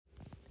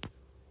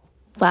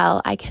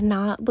Well, I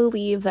cannot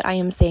believe that I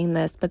am saying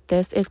this, but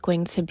this is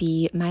going to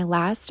be my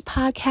last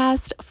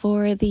podcast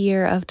for the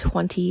year of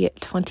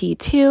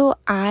 2022.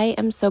 I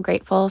am so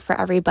grateful for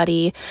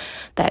everybody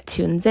that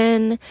tunes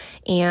in,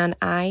 and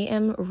I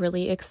am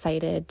really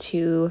excited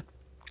to,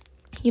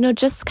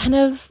 just kind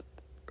of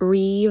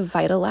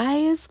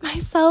revitalize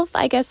myself,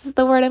 I guess is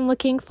the word I'm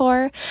looking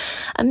for.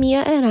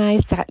 Mia and I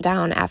sat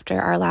down after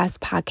our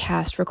last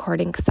podcast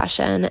recording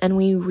session, and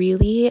we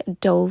really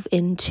dove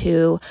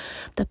into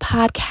the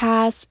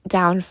podcast,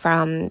 down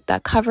from the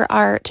cover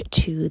art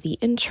to the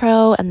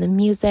intro and the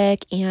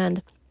music,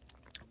 and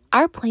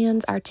our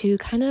plans are to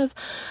kind of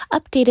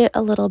update it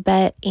a little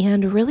bit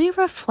and really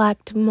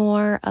reflect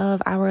more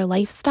of our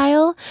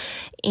lifestyle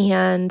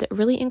and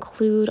really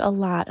include a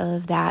lot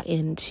of that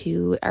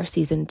into our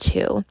season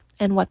 2.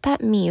 And what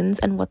that means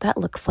and what that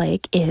looks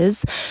like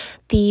is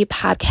the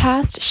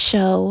podcast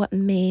show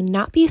may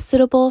not be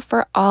suitable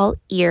for all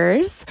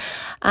ears.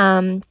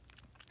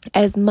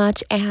 As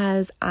much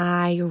as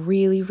I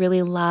really,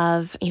 really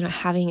love,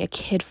 having a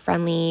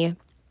kid-friendly,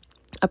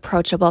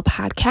 approachable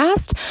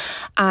podcast,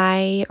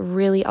 I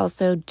really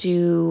also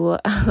do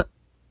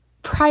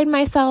pride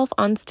myself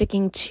on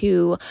sticking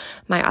to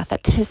my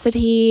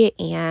authenticity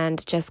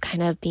and just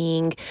kind of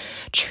being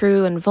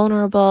true and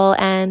vulnerable.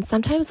 And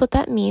sometimes what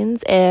that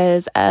means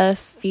is a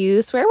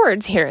few swear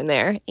words here and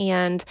there.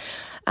 And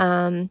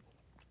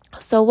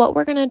so what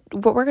we're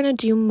gonna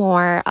do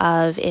more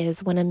of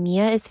is when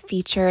Amia is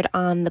featured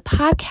on the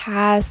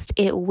podcast,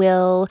 it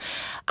will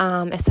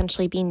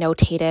essentially be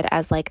notated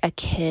as like a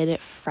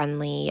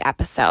kid-friendly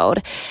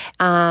episode.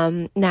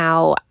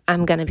 Now,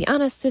 I'm gonna be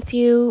honest with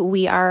you,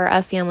 we are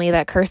a family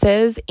that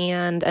curses,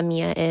 and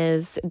Amia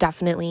is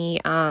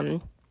definitely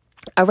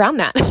around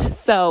that.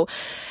 So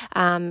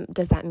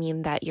does that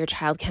mean that your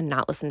child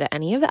cannot listen to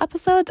any of the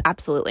episodes?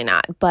 Absolutely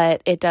not.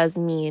 But it does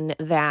mean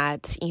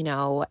that,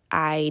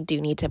 I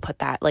do need to put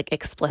that like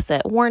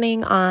explicit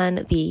warning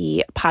on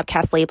the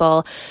podcast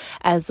label,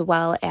 as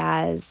well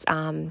as,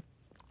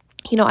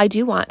 I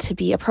do want to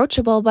be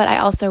approachable, but I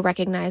also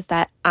recognize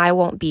that I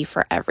won't be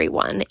for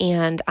everyone.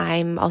 And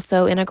I'm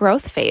also in a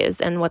growth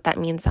phase. And what that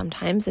means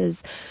sometimes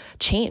is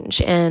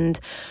change and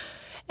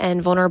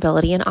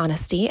vulnerability and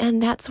honesty.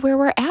 And that's where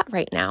we're at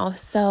right now.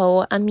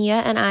 So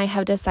Amia and I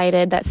have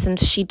decided that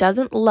since she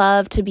doesn't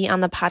love to be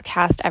on the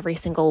podcast every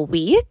single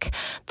week,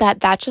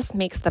 that just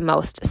makes the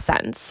most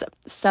sense.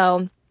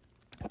 So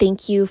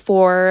thank you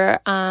for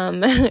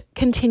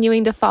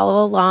continuing to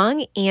follow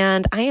along.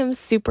 And I am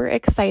super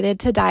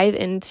excited to dive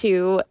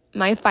into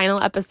my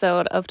final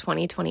episode of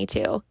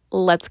 2022.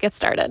 Let's get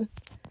started.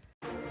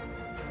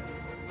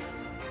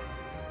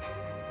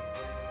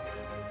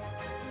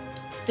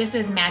 This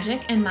is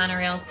Magic and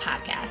Monorails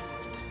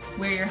podcast.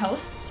 We're your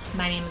hosts.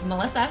 My name is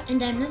Melissa.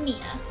 And I'm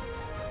Amia.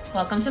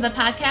 Welcome to the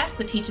podcast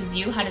that teaches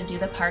you how to do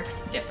the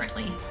parks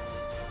differently.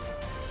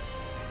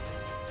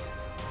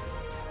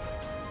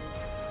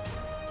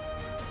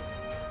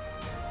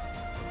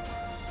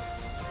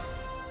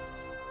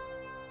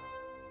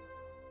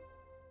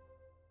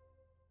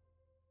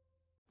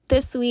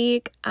 This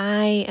week,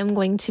 I am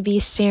going to be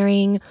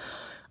sharing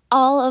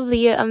all of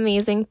the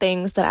amazing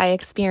things that I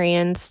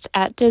experienced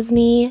at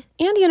Disney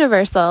and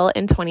Universal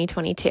in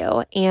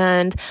 2022.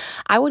 And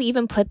I would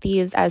even put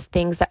these as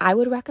things that I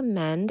would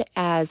recommend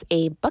as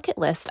a bucket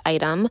list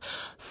item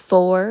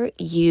for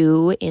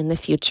you in the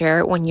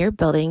future when you're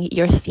building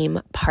your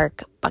theme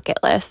park bucket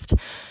list.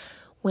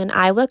 When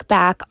I look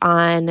back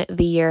on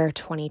the year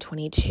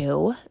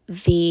 2022,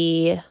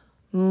 the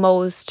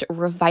most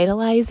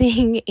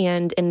revitalizing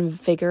and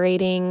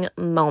invigorating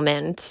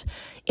moment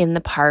in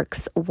the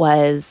parks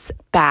was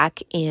back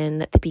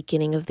in the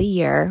beginning of the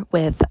year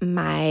with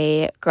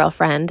my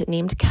girlfriend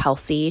named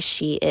Kelsey.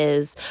 She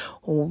is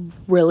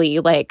really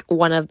like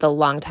one of the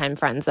longtime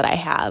friends that I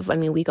have. I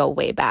mean, we go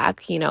way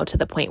back, to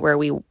the point where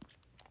we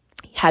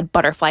had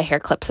butterfly hair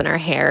clips in our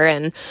hair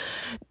and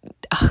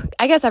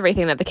I guess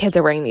everything that the kids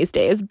are wearing these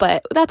days,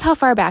 but that's how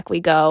far back we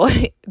go,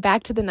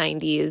 back to the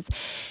 90s.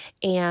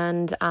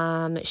 And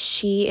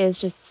she is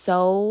just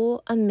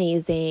so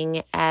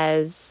amazing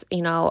as,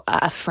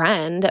 a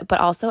friend, but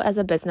also as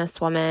a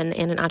businesswoman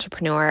and an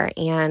entrepreneur.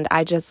 And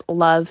I just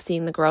love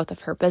seeing the growth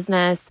of her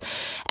business.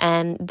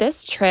 And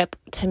this trip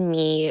to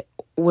me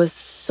was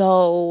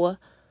so,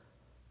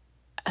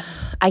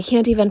 I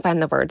can't even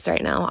find the words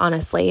right now,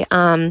 honestly.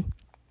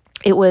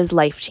 It was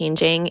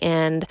life-changing,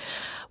 and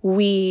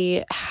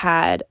we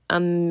had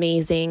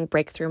amazing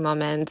breakthrough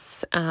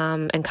moments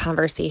and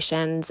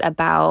conversations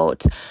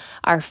about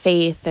our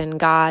faith and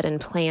God and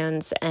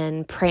plans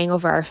and praying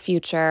over our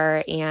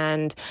future.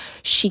 And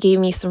she gave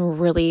me some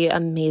really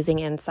amazing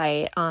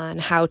insight on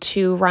how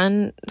to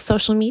run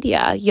social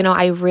media.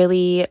 I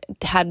really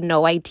had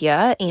no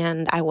idea,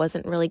 and I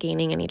wasn't really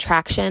gaining any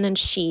traction. And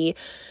she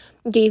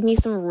gave me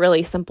some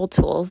really simple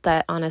tools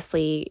that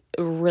honestly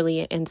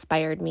really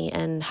inspired me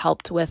and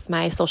helped with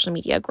my social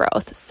media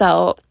growth.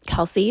 So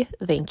Kelsey,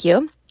 thank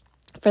you.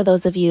 For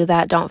those of you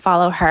that don't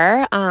follow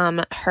her,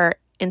 her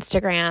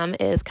Instagram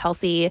is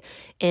Kelsey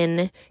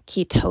in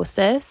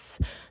Ketosis.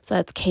 So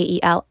that's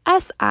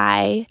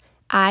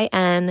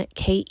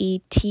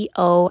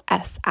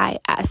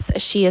KelsiInketosis.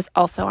 She is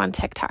also on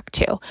TikTok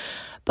too.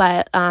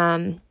 But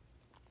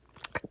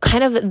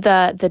kind of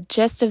the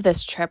gist of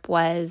this trip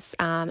was,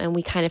 and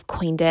we kind of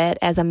coined it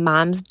as a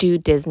moms do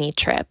Disney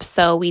trip.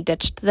 So we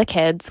ditched the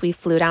kids, we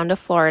flew down to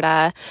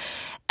Florida,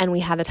 and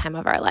we had the time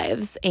of our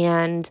lives.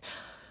 And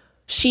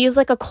she's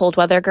like a cold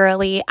weather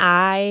girly.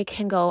 I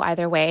can go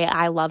either way.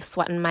 I love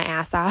sweating my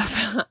ass off.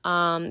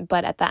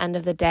 But at the end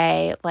of the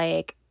day,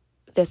 like,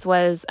 this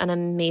was an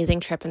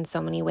amazing trip in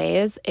so many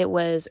ways. It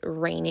was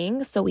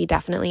raining, so we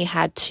definitely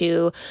had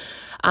to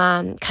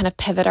kind of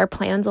pivot our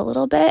plans a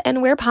little bit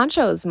and wear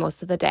ponchos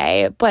most of the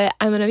day. But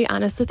I'm going to be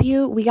honest with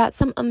you, we got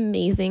some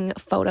amazing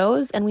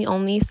photos and we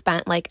only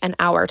spent like an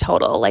hour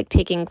total, like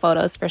taking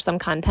photos for some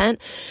content.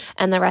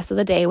 And the rest of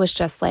the day was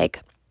just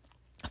like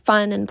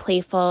fun and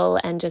playful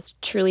and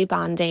just truly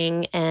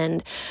bonding.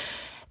 And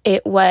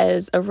it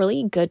was a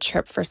really good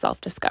trip for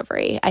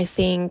self-discovery. I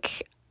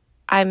think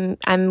I'm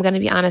going to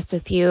be honest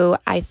with you.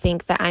 I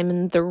think that I'm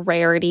in the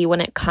rarity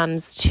when it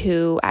comes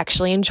to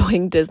actually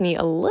enjoying Disney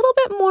a little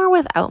bit more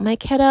without my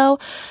kiddo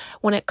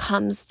when it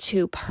comes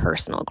to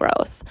personal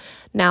growth.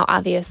 Now,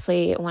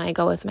 obviously, when I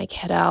go with my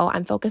kiddo,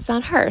 I'm focused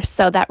on her.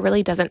 So that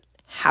really doesn't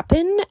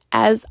happen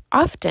as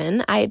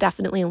often. I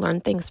definitely learn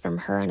things from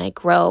her and I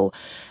grow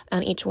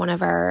on each one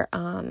of our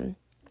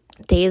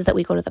days that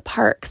we go to the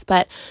parks.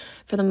 But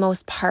for the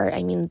most part,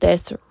 I mean,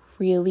 this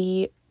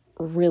really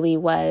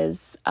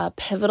was a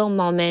pivotal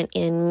moment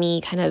in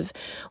me kind of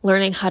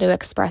learning how to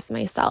express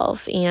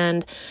myself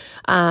and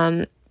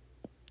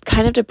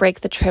kind of to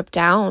break the trip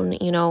down.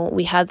 You know,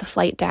 we had the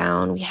flight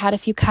down. We had a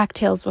few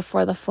cocktails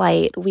before the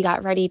flight. We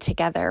got ready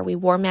together. We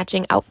wore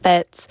matching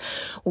outfits.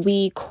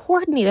 We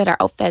coordinated our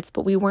outfits,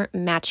 but we weren't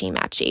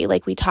matchy-matchy.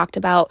 Like, we talked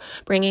about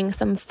bringing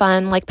some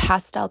fun, like,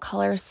 pastel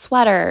color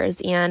sweaters,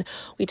 and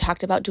we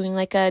talked about doing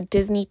like a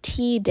Disney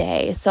tea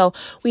day. So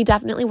we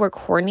definitely were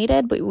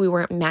coordinated, but we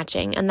weren't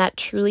matching. And that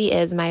truly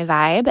is my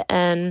vibe.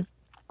 And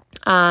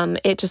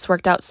it just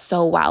worked out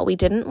so well. We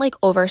didn't like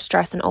over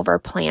stress and over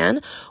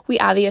plan. We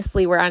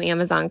obviously were on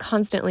Amazon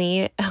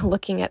constantly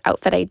looking at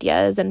outfit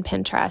ideas and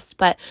Pinterest,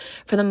 but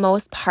for the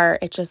most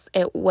part, it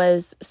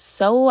was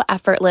so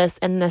effortless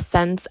in the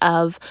sense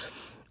of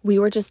we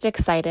were just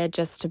excited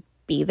just to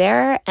be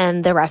there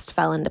and the rest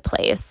fell into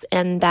place.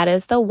 And that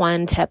is the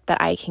one tip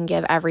that I can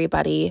give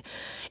everybody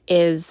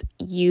is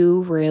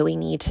you really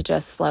need to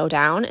just slow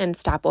down and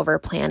stop over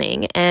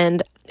planning.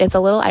 And it's a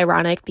little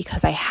ironic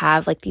because I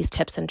have like these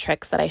tips and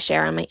tricks that I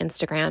share on my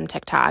Instagram,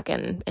 TikTok,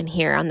 and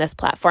here on this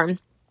platform.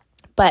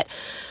 But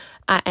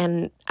I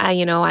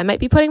might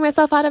be putting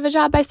myself out of a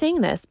job by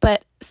saying this,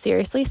 but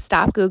seriously,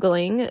 stop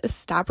Googling,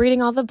 stop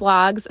reading all the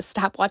blogs,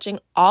 stop watching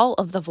all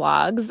of the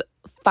vlogs.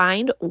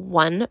 Find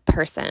one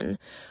person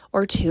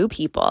or two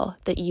people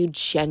that you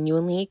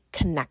genuinely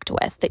connect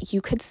with, that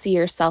you could see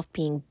yourself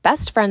being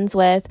best friends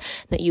with,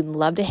 that you'd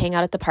love to hang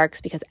out at the parks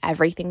because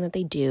everything that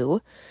they do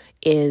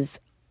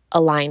is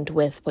aligned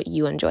with what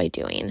you enjoy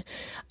doing.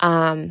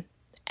 And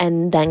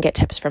then get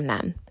tips from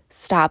them.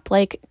 Stop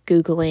like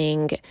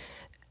Googling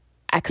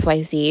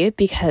XYZ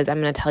because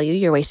I'm going to tell you,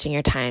 you're wasting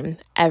your time.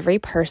 Every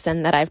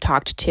person that I've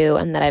talked to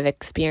and that I've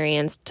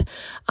experienced,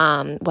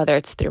 whether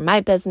it's through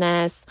my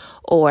business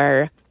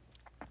or,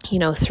 you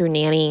know, through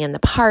nannying in the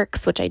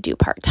parks, which I do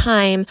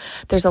part-time,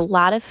 there's a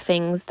lot of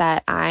things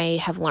that I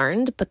have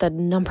learned, but the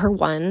number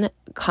one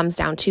comes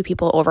down to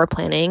people over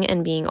planning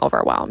and being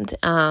overwhelmed.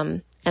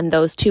 And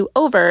those two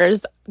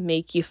overs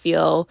make you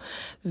feel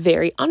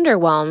very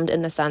underwhelmed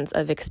in the sense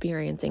of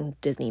experiencing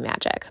Disney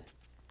magic.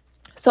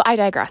 So I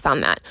digress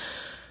on that.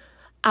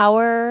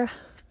 Our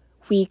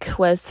week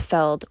was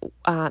filled,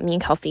 me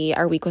and Kelsey,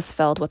 our week was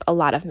filled with a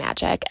lot of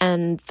magic.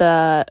 And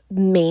the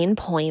main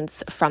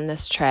points from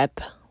this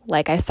trip,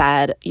 like I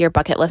said, your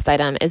bucket list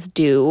item is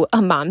do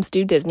a moms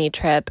do Disney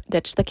trip,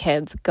 ditch the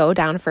kids, go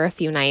down for a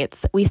few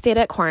nights. We stayed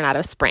at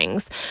Coronado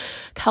Springs.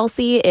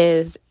 Kelsey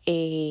is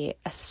a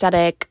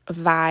aesthetic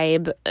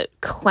vibe,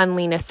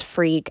 cleanliness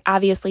freak.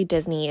 Obviously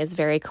Disney is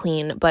very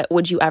clean, but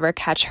would you ever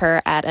catch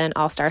her at an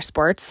All-Star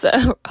Sports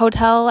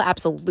hotel?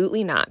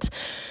 Absolutely not.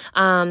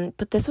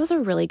 But this was a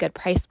really good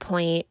price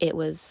point. It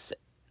was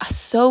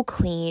so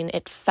clean.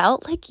 It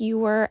felt like you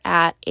were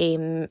at a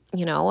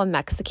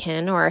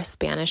Mexican or a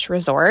Spanish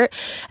resort,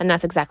 and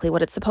that's exactly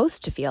what it's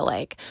supposed to feel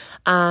like.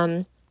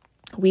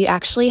 We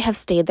actually have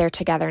stayed there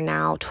together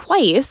now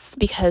twice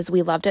because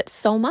we loved it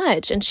so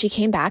much. And she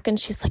came back and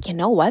she's like, you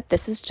know what?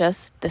 This is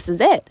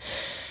it.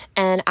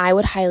 And I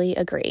would highly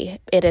agree.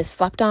 It is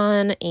slept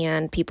on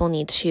and people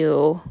need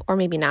to, or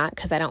maybe not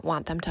because I don't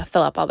want them to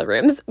fill up all the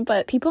rooms,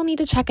 but people need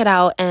to check it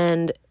out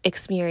and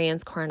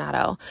experience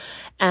Coronado.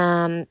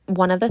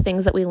 One of the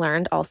things that we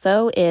learned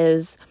also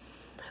is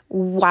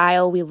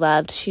while we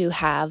love to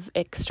have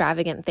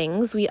extravagant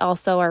things, we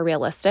also are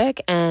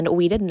realistic, and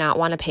we did not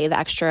want to pay the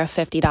extra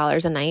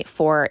 $50 a night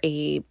for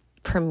a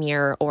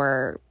premiere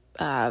or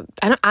I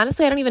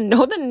don't even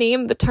know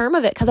the term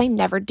of it because I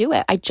never do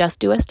it. I just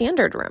do a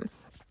standard room.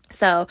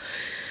 So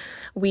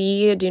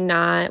we do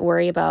not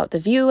worry about the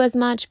view as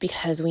much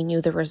because we knew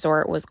the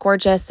resort was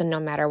gorgeous and no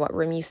matter what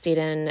room you stayed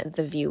in,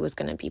 the view was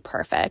going to be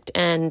perfect.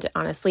 And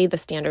honestly, the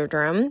standard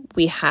room,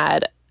 we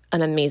had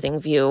an amazing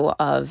view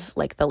of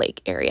like the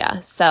lake area.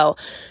 So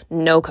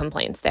no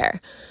complaints there.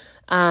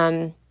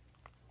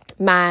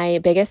 My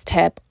biggest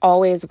tip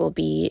always will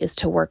be is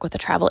to work with a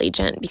travel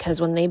agent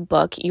because when they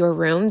book your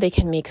room, they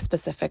can make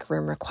specific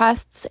room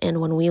requests.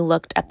 And when we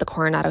looked at the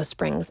Coronado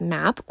Springs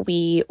map,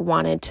 we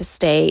wanted to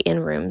stay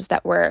in rooms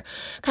that were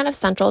kind of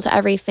central to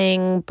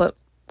everything, but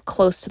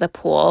close to the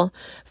pool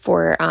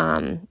for,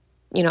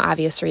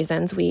 obvious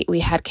reasons. We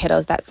had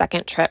kiddos that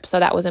second trip, so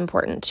that was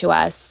important to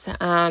us.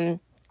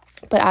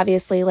 But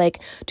obviously, like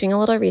doing a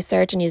little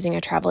research and using a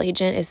travel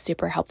agent is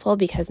super helpful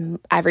because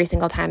every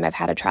single time I've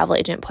had a travel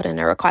agent put in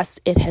a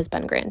request, it has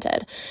been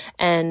granted.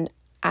 And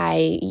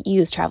I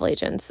use travel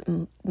agents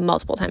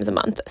multiple times a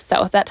month.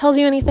 So if that tells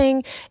you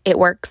anything, it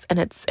works and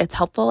it's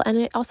helpful. And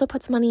it also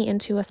puts money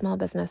into a small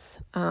business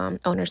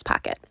owner's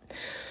pocket.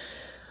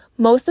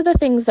 Most of the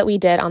things that we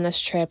did on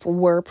this trip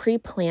were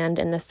pre-planned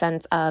in the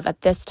sense of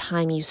at this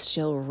time, you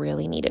still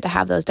really needed to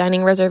have those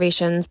dining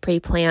reservations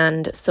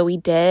pre-planned. So we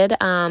did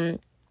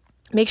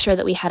make sure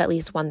that we had at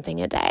least one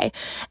thing a day.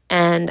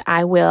 And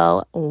I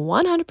will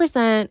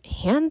 100%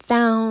 hands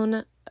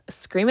down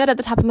scream it at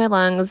the top of my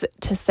lungs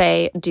to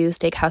say do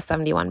Steakhouse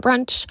 71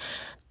 brunch.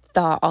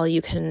 The all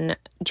you can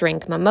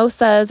drink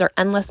mimosas or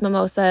endless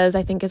mimosas,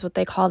 I think is what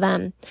they call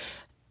them.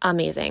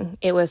 Amazing.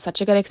 It was such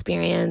a good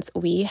experience.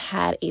 We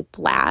had a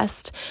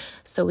blast.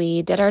 So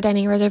we did our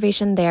dining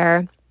reservation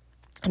there.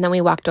 And then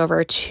we walked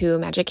over to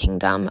Magic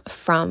Kingdom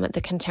from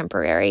the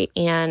Contemporary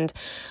and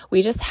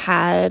we just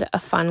had a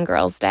fun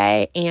girls'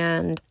 day.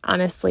 And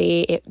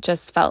honestly, it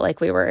just felt like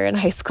we were in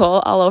high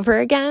school all over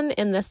again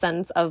in the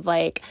sense of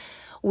like,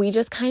 we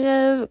just kind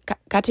of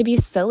got to be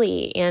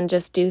silly and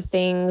just do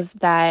things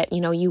that,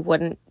 you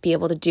wouldn't be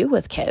able to do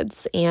with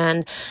kids.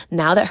 And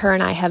now that her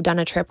and I have done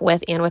a trip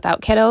with and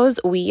without kiddos,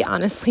 we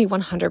honestly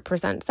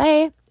 100%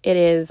 say it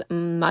is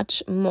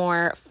much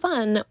more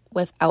fun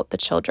without the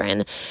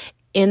children.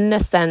 In the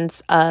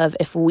sense of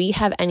if we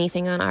have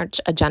anything on our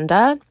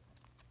agenda,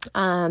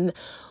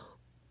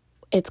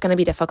 it's going to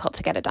be difficult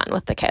to get it done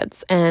with the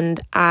kids.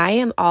 And I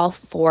am all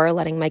for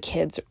letting my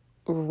kids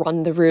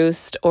run the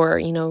roost or,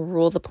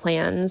 rule the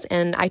plans.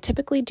 And I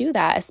typically do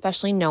that,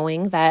 especially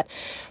knowing that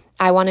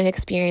I want to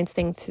experience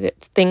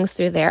things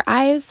through their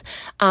eyes.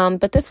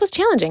 But this was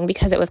challenging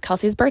because it was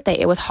Kelsey's birthday.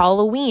 It was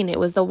Halloween. It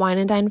was the Wine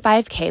and Dine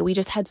 5K. We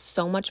just had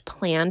so much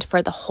planned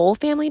for the whole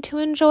family to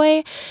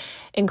enjoy,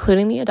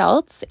 including the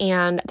adults.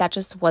 And that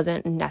just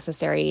wasn't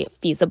necessarily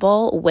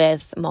feasible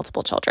with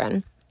multiple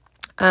children.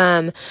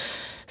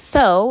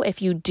 So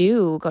if you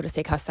do go to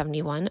Steakhouse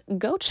 71,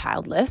 go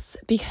childless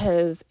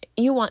because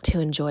you want to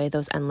enjoy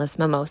those endless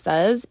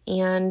mimosas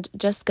and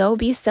just go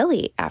be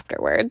silly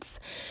afterwards.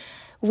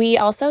 We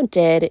also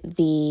did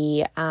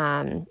the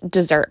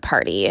dessert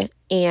party,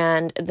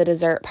 and the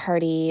dessert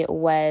party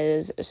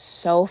was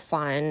so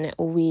fun.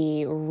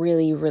 We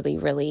really, really,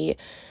 really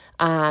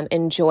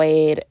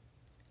enjoyed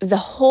the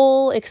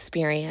whole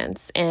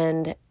experience,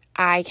 and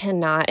I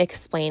cannot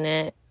explain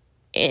it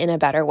in a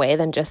better way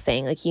than just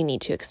saying like you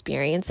need to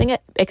experience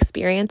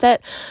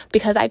it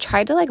because I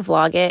tried to like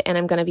vlog it, and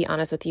I'm going to be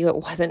honest with you, it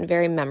wasn't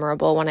very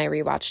memorable when I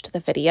rewatched the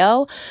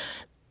video.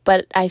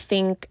 But I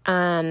think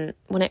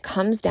when it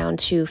comes down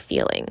to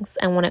feelings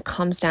and when it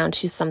comes down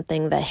to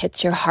something that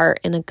hits your heart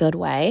in a good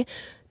way,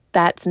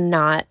 that's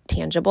not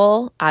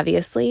tangible,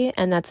 obviously,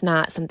 and that's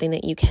not something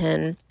that you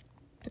can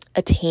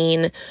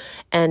attain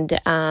and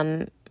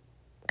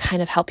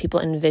kind of help people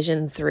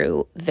envision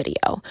through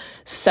video.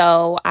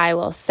 So I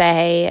will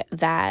say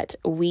that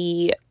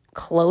we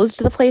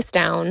closed the place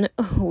down.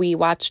 We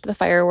watched the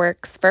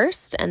fireworks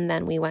first, and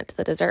then we went to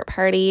the dessert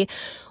party.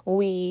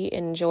 We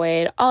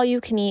enjoyed all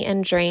you can eat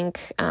and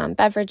drink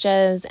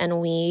beverages, and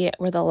we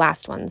were the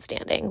last ones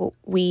standing.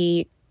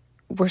 We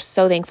were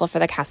so thankful for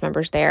the cast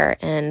members there,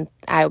 and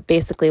I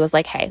basically was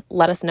like, hey,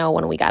 let us know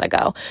when we gotta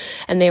go.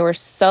 And they were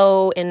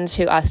so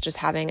into us just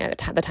having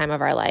the time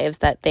of our lives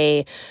that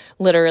they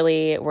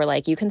literally were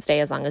like, you can stay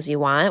as long as you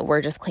want.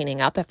 We're just cleaning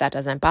up if that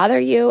doesn't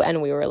bother you.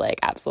 And we were like,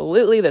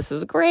 absolutely, this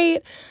is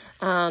great.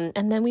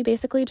 And then we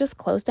basically just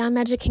closed down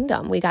Magic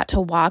Kingdom. We got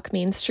to walk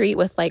Main Street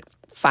with like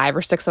 5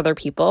 or 6 other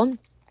people.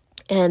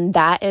 And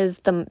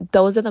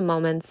those are the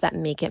moments that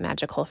make it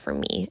magical for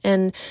me.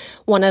 And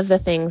one of the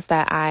things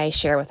that I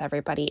share with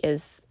everybody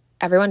is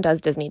everyone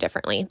does Disney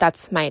differently.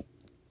 That's my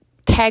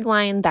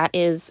tagline. That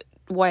is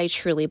what I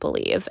truly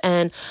believe.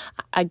 And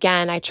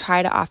again, I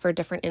try to offer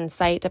different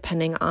insight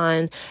depending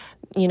on,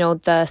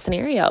 the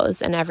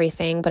scenarios and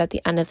everything. But at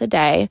the end of the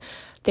day,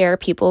 there are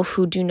people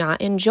who do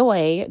not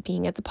enjoy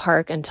being at the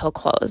park until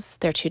close.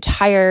 They're too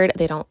tired.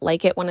 They don't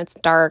like it when it's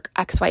dark,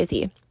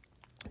 XYZ.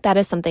 That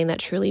is something that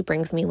truly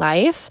brings me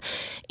life.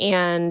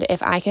 And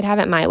if I could have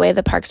it my way,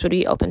 the parks would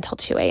be open till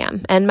 2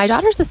 a.m. And my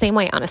daughter's the same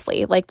way,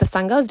 honestly. Like, the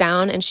sun goes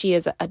down and she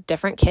is a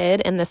different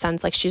kid in the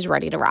sense, like, she's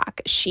ready to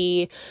rock.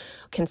 She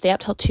can stay up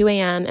till 2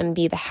 a.m. and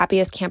be the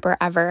happiest camper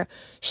ever.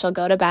 She'll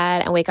go to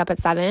bed and wake up at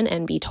 7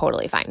 and be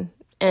totally fine.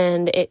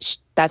 And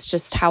that's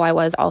just how I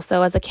was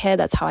also as a kid.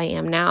 That's how I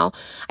am now.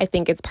 I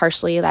think it's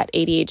partially that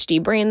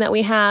ADHD brain that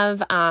we have.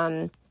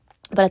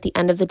 But at the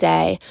end of the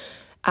day,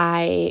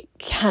 I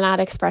cannot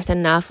express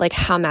enough like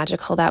how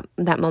magical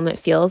that moment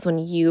feels when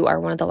you are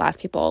one of the last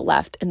people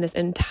left in this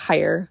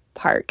entire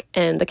park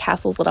and the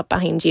castle's lit up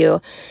behind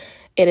you.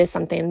 It is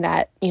something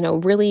that,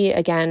 really,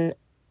 again,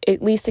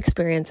 at least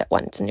experience it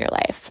once in your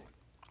life.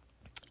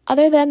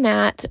 Other than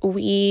that,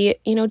 we,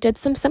 did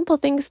some simple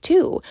things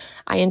too.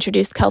 I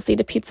introduced Kelsey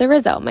to Pizza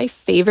Rizzo, my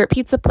favorite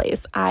pizza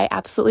place. I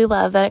absolutely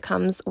love that it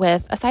comes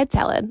with a side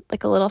salad,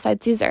 like a little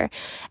side Caesar.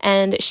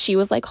 And she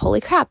was like, holy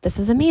crap, this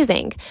is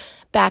amazing.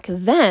 Back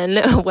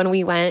then, when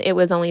we went, it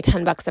was only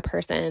 $10 a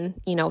person,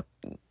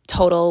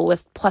 total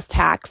with plus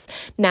tax.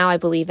 Now I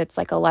believe it's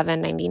like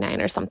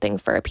 $11.99 or something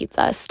for a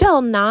pizza.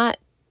 Still not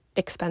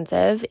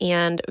expensive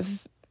and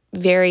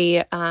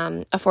very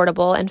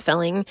affordable and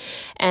filling.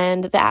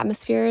 And the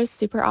atmosphere is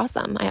super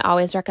awesome. I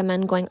always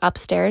recommend going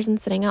upstairs and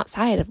sitting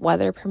outside,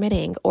 weather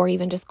permitting, or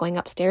even just going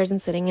upstairs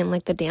and sitting in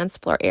like the dance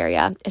floor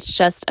area. It's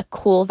just a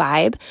cool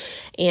vibe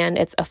and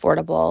it's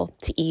affordable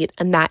to eat.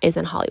 And that is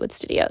in Hollywood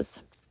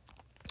Studios.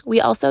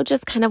 We also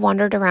just kind of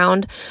wandered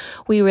around.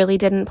 We really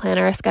didn't plan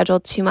our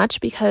schedule too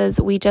much because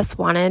we just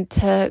wanted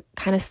to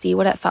kind of see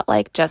what it felt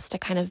like just to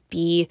kind of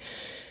be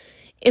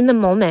in the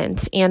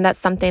moment. And that's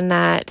something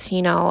that,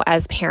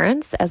 as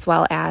parents, as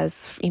well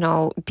as,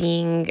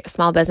 being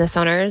small business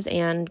owners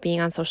and being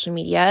on social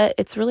media,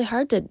 it's really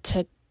hard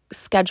to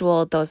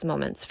schedule those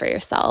moments for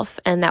yourself.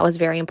 And that was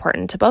very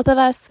important to both of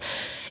us.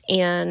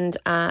 And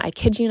I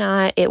kid you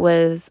not, it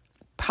was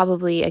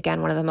probably,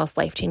 again, one of the most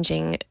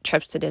life-changing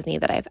trips to Disney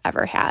that I've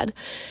ever had.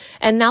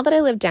 And now that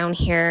I live down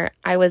here,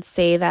 I would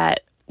say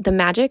that the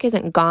magic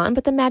isn't gone,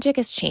 but the magic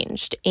has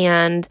changed.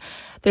 And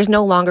there's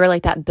no longer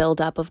like that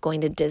buildup of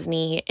going to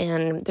Disney.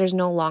 And there's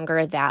no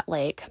longer that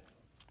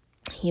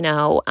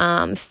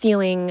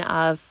feeling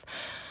of,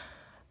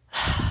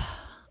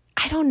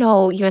 I don't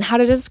know even how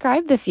to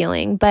describe the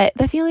feeling, but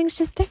the feeling's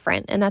just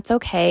different and that's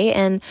okay.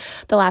 And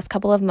the last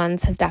couple of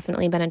months has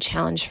definitely been a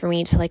challenge for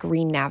me to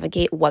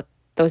re-navigate what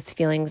those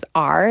feelings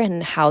are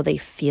and how they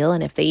feel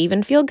and if they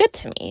even feel good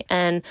to me.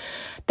 And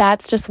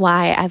that's just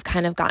why I've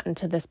kind of gotten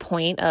to this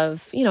point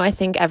of, I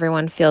think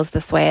everyone feels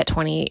this way at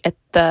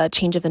the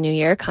change of the new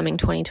year coming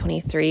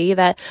 2023,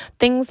 that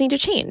things need to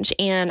change.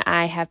 And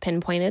I have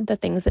pinpointed the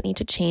things that need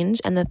to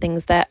change and the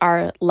things that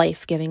are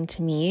life-giving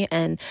to me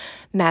and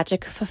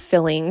magic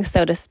fulfilling,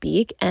 so to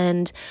speak.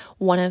 And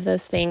one of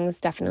those things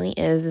definitely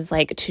is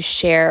like to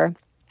share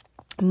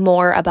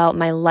more about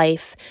my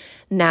life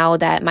now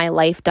that my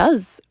life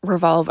does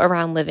revolve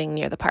around living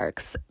near the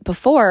parks.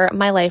 Before,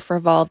 my life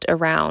revolved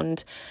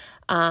around,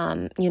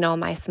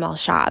 my small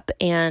shop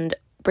and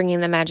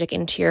bringing the magic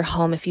into your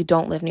home if you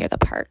don't live near the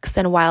parks.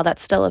 And while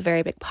that's still a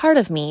very big part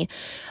of me,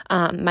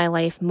 my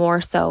life more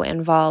so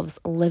involves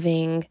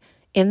living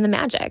in the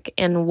magic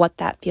and what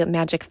that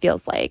magic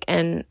feels like.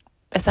 And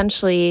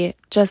essentially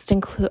just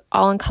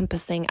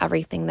all-encompassing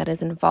everything that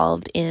is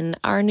involved in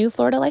our new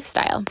Florida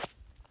lifestyle.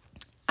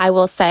 I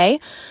will say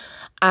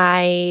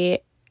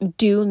I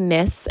do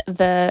miss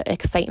the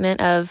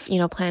excitement of,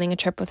 planning a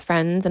trip with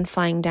friends and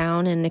flying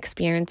down and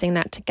experiencing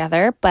that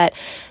together. But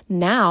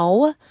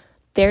now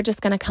they're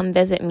just going to come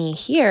visit me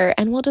here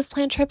and we'll just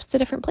plan trips to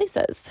different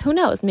places. Who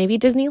knows? Maybe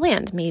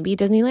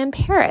Disneyland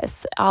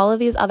Paris, all of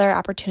these other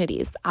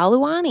opportunities,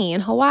 Aulani in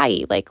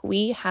Hawaii. Like,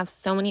 we have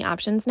so many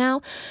options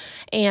now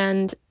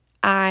and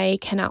I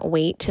cannot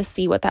wait to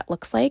see what that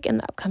looks like in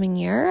the upcoming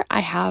year. I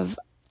have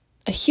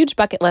a huge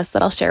bucket list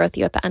that I'll share with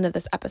you at the end of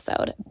this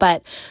episode,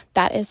 but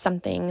that is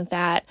something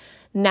that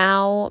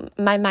now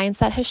my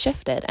mindset has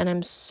shifted and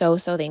I'm so,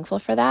 so thankful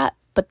for that.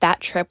 But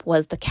that trip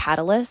was the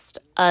catalyst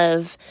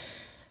of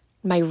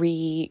my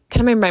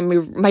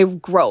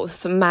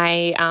growth,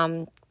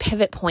 my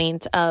pivot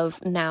point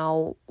of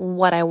now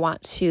what I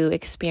want to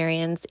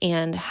experience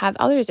and have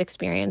others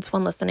experience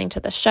when listening to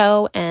the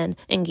show and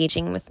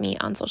engaging with me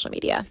on social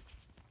media.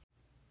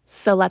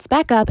 So let's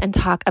back up and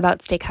talk about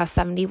Steakhouse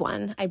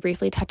 71. I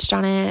briefly touched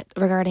on it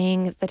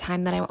regarding the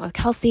time that I went with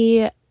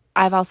Kelsey.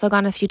 I've also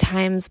gone a few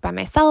times by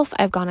myself.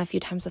 I've gone a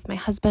few times with my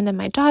husband and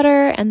my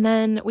daughter. And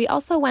then we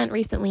also went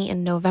recently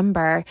in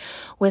November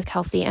with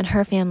Kelsey and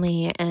her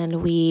family,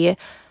 and we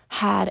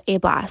had a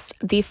blast.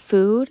 The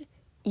food,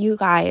 you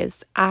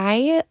guys,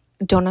 I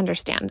don't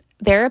understand.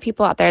 There are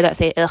people out there that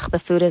say, ugh, the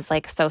food is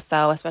like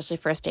so-so, especially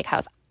for a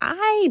steakhouse.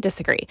 I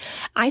disagree.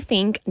 I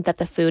think that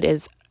the food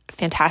is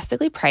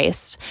fantastically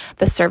priced.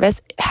 The service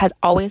has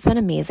always been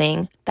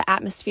amazing. The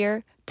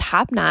atmosphere,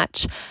 top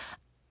notch.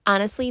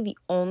 Honestly, the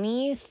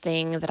only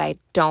thing that I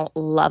don't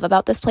love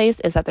about this place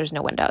is that there's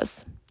no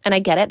windows. And I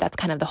get it. That's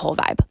kind of the whole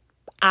vibe.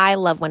 I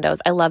love windows.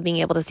 I love being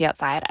able to see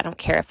outside. I don't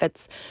care if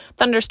it's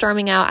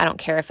thunderstorming out. I don't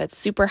care if it's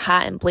super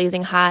hot and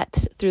blazing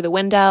hot through the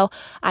window.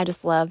 I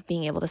just love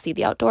being able to see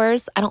the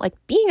outdoors. I don't like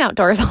being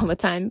outdoors all the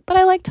time, but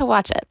I like to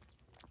watch it.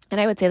 And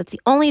I would say that's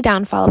the only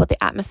downfall about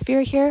the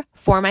atmosphere here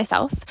for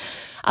myself.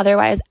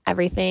 Otherwise,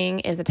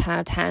 everything is a 10 out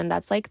of 10.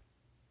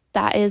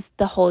 That is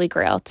the holy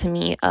grail to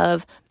me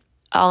of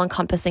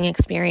all-encompassing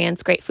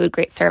experience, great food,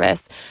 great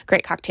service,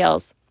 great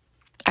cocktails,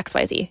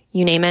 XYZ.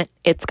 You name it,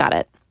 it's got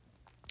it.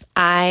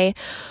 I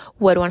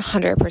would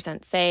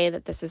 100% say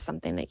that this is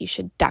something that you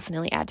should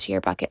definitely add to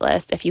your bucket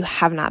list. If you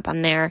have not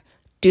been there,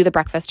 do the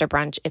breakfast or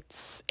brunch.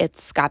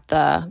 It's got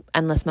the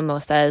endless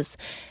mimosas.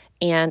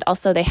 And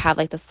also they have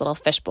like this little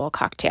fishbowl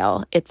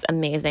cocktail. It's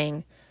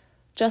amazing.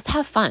 Just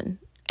have fun.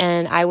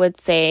 And I would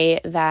say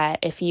that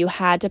if you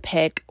had to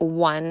pick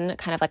one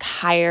kind of like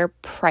higher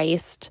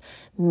priced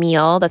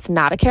meal that's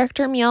not a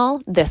character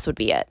meal, this would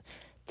be it.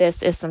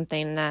 This is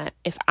something that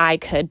if I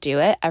could do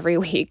it every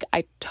week,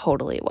 I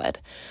totally would.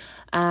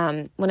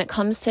 When it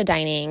comes to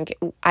dining,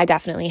 I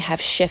definitely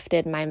have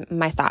shifted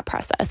my thought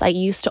process. I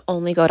used to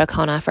only go to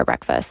Kona for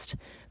breakfast.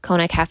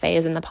 Kona Cafe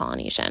is in the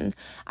Polynesian.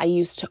 I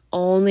used to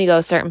only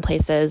go certain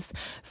places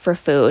for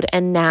food.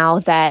 And now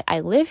that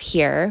I live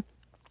here,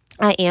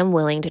 I am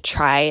willing to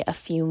try a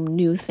few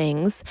new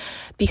things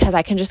because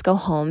I can just go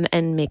home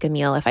and make a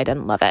meal if I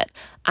didn't love it.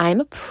 I'm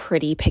a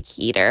pretty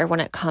picky eater when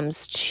it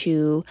comes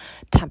to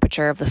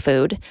temperature of the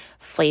food,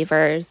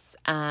 flavors,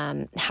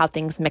 how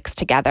things mix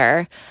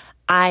together.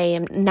 I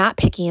am not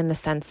picky in the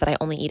sense that I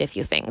only eat a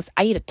few things.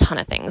 I eat a ton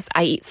of things.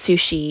 I eat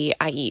sushi.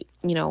 I eat,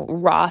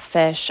 raw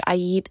fish. I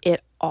eat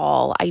it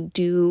all. I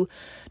do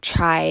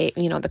try,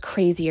 the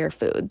crazier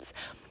foods.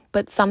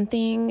 But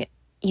something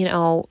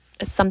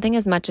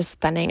as much as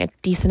spending a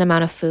decent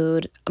amount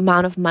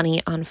of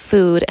money on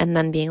food and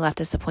then being left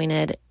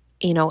disappointed,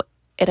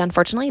 it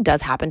unfortunately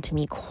does happen to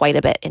me quite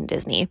a bit in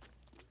Disney.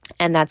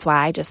 And that's why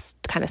I just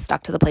kind of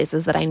stuck to the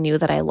places that I knew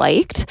that I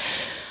liked.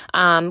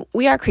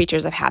 We are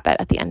creatures of habit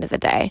at the end of the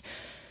day.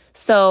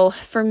 So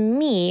for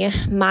me,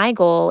 my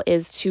goal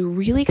is to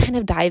really kind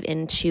of dive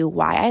into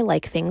why I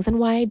like things and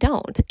why I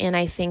don't. And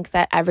I think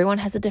that everyone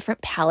has a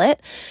different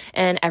palate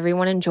and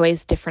everyone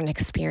enjoys different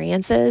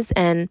experiences.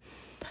 And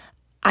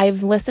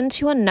I've listened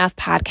to enough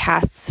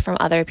podcasts from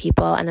other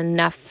people and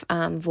enough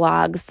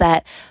vlogs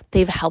that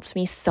they've helped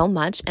me so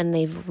much and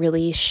they've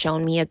really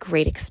shown me a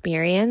great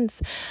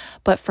experience.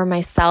 But for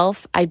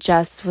myself, I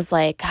just was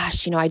like,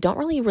 gosh, I don't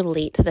really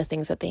relate to the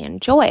things that they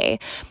enjoy.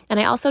 And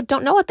I also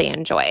don't know what they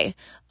enjoy.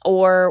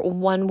 Or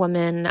one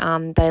woman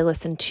that I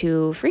listen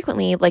to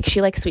frequently,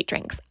 she likes sweet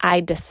drinks. I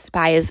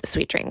despise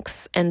sweet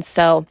drinks. And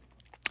so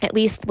at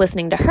least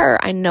listening to her,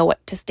 I know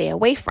what to stay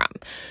away from.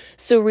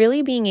 So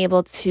really being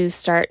able to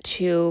start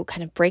to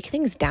kind of break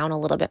things down a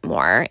little bit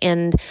more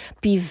and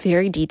be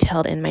very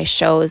detailed in my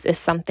shows is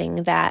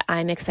something that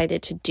I'm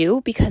excited to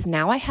do because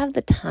now I have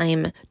the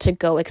time to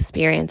go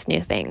experience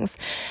new things.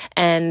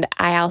 And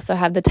I also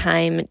have the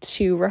time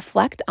to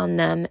reflect on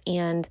them,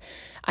 and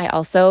I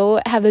also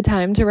have the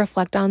time to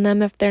reflect on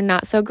them if they're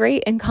not so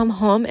great and come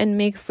home and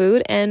make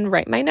food and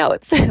write my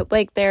notes.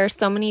 There are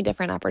so many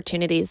different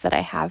opportunities that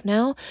I have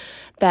now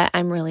that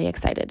I'm really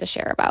excited to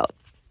share about.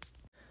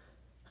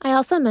 I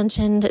also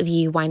mentioned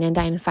the Wine and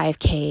Dine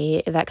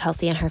 5K that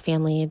Kelsey and her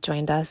family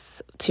joined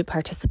us to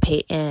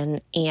participate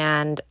in.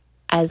 And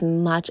as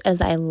much as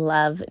I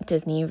love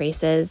Disney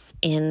races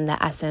in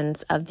the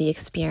essence of the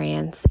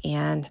experience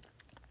and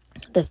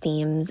the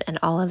themes and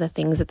all of the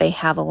things that they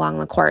have along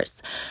the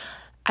course,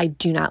 I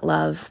do not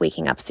love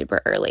waking up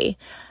super early.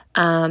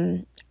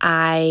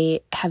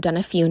 I have done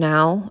a few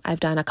now. I've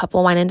done a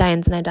couple Wine and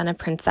Dines and I've done a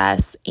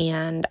Princess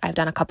and I've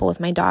done a couple with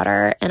my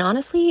daughter. And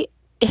honestly,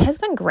 it has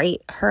been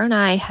great. Her and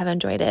I have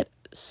enjoyed it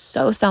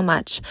so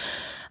much.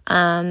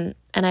 And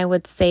I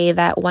would say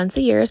that once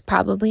a year is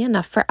probably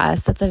enough for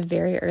us. That's a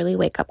very early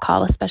wake up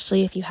call,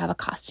 especially if you have a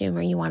costume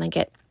or you want to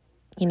get,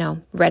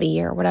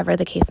 ready or whatever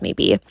the case may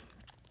be.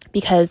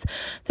 Because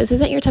this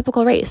isn't your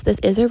typical race. This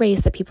is a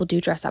race that people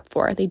do dress up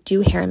for. They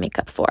do hair and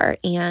makeup for.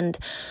 And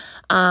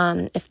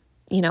if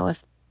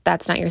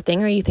that's not your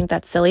thing or you think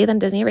that's silly, then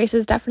Disney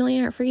races definitely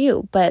aren't for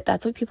you. But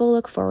that's what people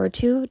look forward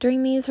to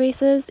during these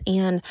races.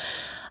 And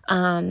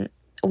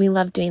we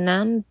love doing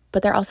them,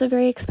 but they're also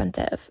very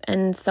expensive.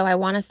 And so I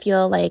want to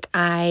feel like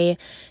I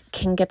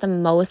can get the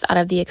most out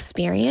of the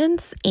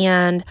experience.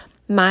 And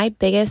my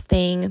biggest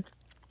thing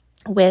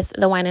with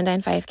the Wine and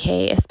Dine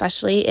 5K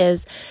especially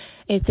is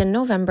it's in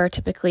November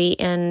typically,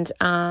 and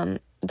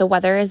the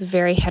weather is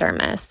very hit or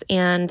miss.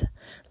 And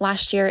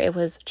last year it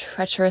was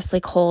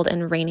treacherously cold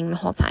and raining the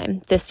whole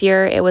time. This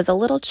year it was a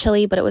little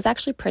chilly, but it was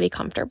actually pretty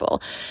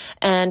comfortable.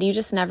 And you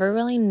just never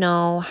really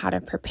know how to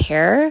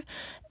prepare.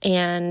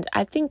 And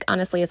I think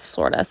honestly it's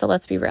Florida, so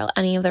let's be real.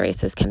 Any of the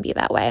races can be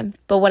that way.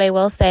 But what I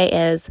will say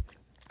is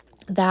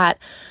that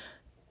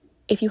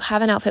if you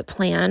have an outfit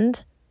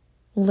planned,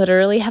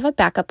 literally have a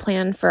backup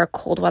plan for a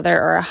cold weather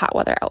or a hot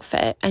weather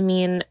outfit. I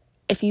mean,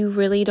 if you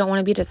really don't want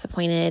to be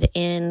disappointed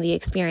in the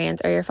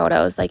experience or your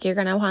photos, like you're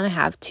going to want to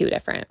have 2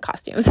 different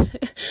costumes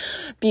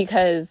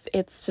because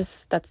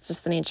that's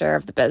just the nature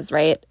of the biz,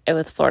 right?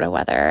 With Florida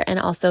weather. And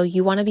also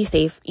you want to be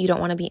safe. You don't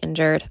want to be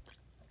injured.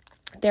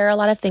 There are a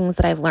lot of things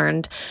that I've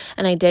learned,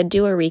 and I did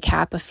do a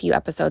recap a few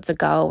episodes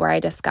ago where I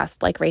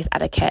discussed like race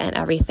etiquette and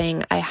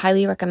everything. I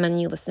highly recommend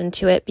you listen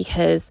to it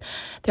because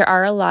there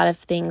are a lot of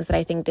things that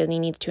I think Disney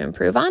needs to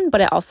improve on,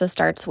 but it also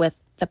starts with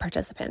the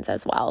participants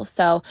as well.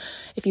 So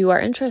if you are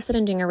interested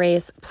in doing a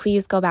race,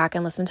 please go back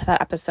and listen to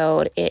that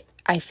episode.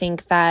 I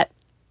think that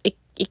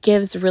it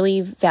gives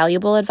really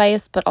valuable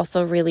advice, but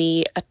also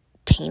really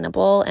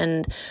attainable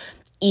and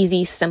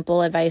easy,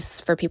 simple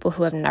advice for people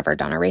who have never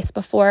done a race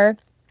before.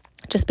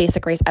 Just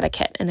basic race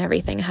etiquette and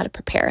everything, how to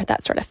prepare,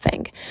 that sort of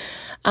thing.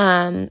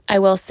 I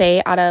will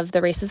say out of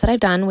the races that I've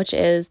done, which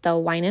is the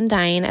Wine and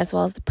Dine as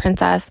well as the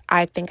Princess,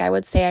 I think I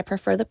would say I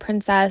prefer the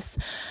Princess.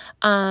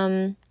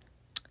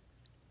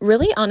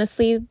 Really,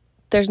 honestly,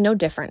 there's no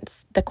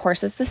difference. The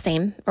course is the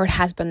same, or it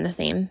has been the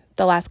same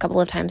the last couple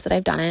of times that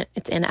I've done it.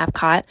 It's in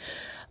Epcot.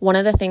 One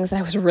of the things that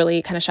I was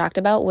really kind of shocked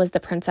about was the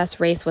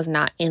Princess race was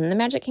not in the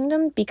Magic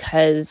Kingdom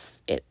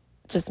because it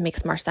just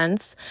makes more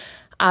sense.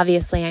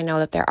 Obviously, I know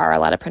that there are a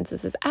lot of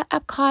princesses at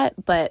Epcot,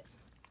 but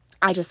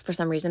I just, for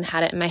some reason,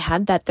 had it in my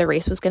head that the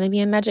race was going to be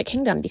in Magic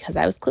Kingdom because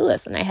I was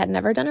clueless and I had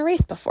never done a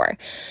race before.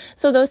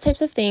 So those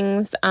types of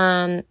things,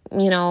 I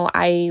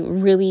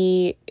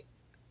really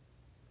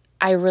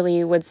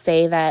would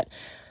say that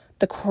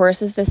the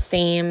course is the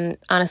same.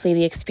 Honestly,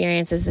 the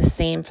experience is the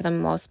same for the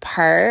most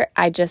part.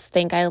 I just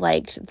think I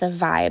liked the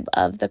vibe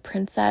of the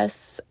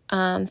Princess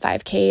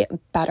 5K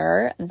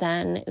better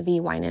than the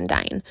Wine and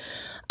Dine.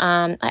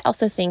 I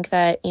also think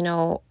that,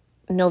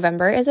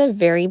 November is a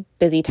very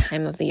busy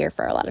time of the year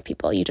for a lot of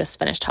people. You just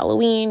finished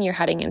Halloween, you're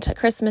heading into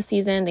Christmas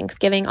season,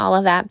 Thanksgiving, all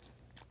of that.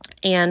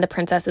 And the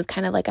Princess is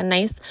kind of like a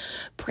nice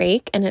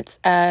break, and it's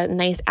a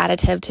nice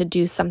additive to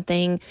do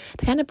something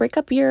to kind of break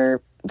up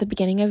the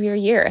beginning of your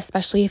year,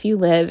 especially if you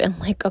live in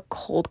like a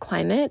cold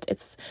climate.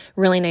 It's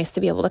really nice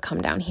to be able to come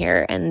down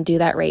here and do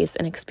that race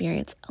and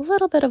experience a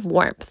little bit of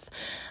warmth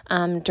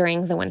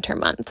during the winter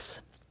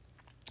months.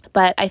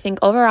 But I think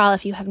overall,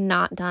 if you have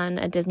not done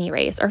a Disney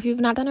race, or if you've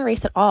not done a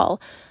race at all,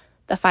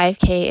 the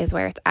 5K is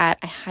where it's at.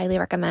 I highly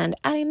recommend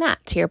adding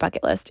that to your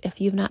bucket list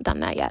if you've not done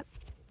that yet.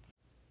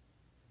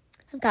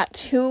 I've got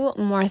 2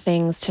 more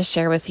things to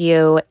share with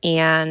you,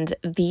 and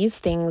these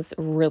things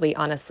really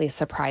honestly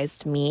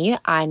surprised me.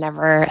 I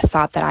never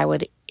thought that I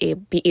would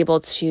be able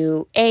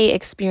to A,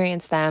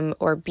 experience them,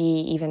 or B,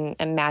 even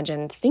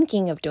imagine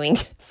thinking of doing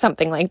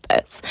something like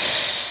this.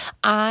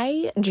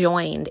 I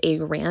joined a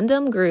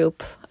random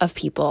group of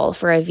people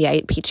for a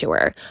VIP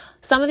tour.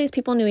 Some of these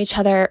people knew each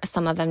other,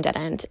 some of them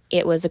didn't.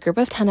 It was a group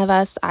of 10 of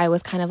us. I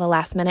was kind of a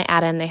last minute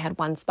add-in. They had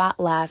 1 spot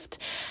left,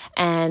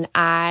 and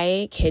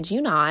I kid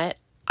you not,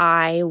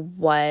 I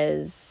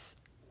was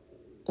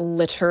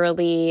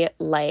literally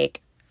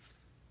like,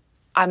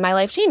 my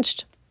life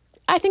changed.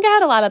 I think I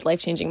had a lot of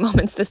life-changing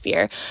moments this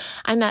year.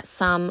 I met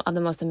some of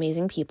the most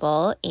amazing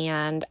people,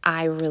 and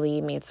I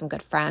really made some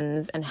good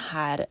friends and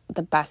had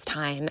the best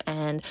time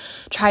and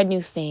tried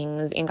new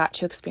things and got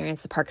to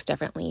experience the parks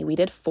differently. We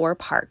did 4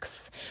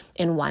 parks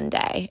in one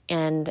day,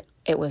 and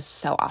it was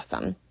so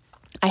awesome.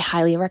 I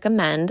highly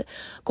recommend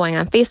going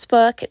on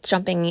Facebook,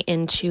 jumping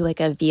into like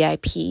a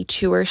VIP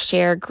tour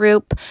share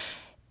group.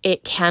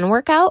 It can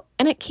work out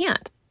and it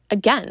can't.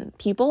 Again,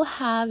 people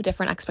have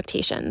different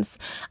expectations.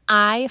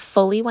 I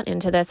fully went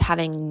into this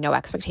having no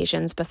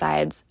expectations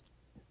besides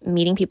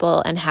meeting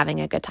people and having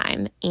a good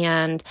time.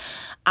 And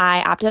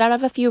I opted out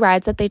of a few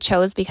rides that they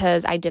chose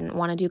because I didn't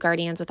want to do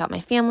Guardians without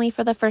my family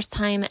for the first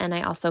time. And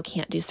I also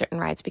can't do certain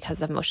rides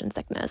because of motion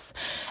sickness.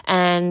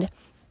 And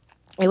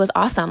it was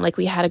awesome. Like,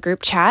 we had a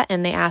group chat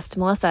and they asked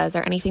Melissa, is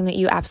there anything that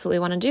you absolutely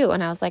want to do?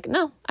 And I was like,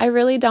 no, I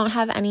really don't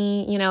have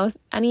any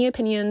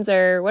opinions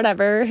or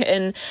whatever.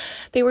 And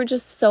they were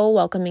just so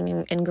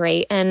welcoming and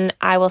great. And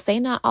I will say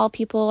not all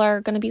people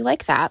are going to be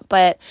like that,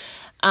 but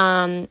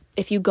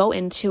if you go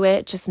into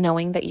it just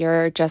knowing that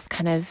you're just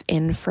kind of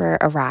in for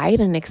a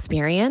ride and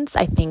experience,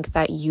 I think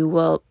that you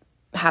will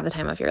have the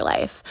time of your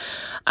life.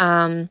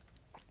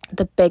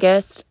 The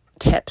biggest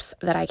tips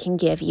that I can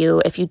give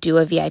you if you do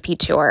a VIP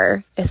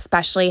tour,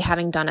 especially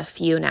having done a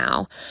few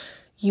now,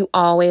 you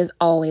always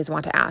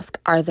want to ask,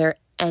 are there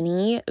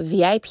any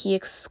VIP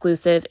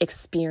exclusive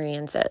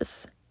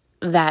experiences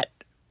that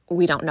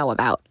we don't know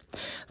about?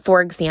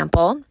 For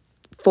example,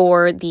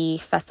 for the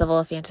Festival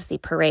of Fantasy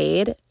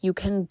Parade, you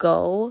can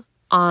go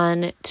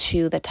on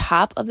to the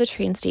top of the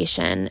train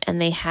station,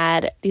 and they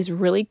had these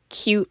really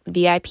cute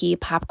VIP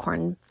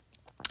popcorn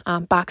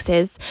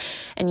boxes,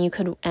 and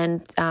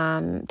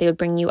they would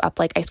bring you up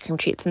like ice cream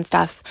treats and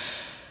stuff,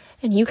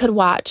 and you could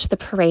watch the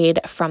parade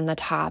from the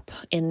top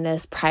in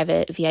this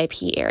private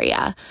VIP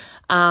area.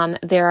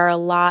 There are a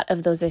lot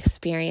of those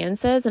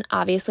experiences, and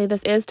obviously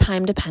this is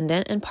time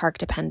dependent and park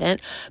dependent,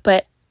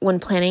 but when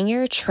planning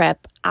your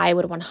trip, I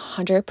would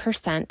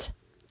 100%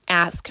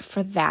 ask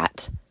for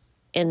that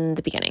in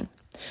the beginning.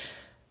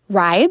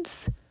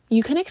 Rides,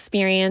 You can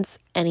experience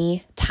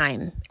any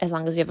time as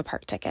long as you have a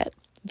park ticket.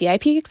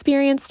 VIP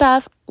experience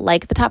stuff,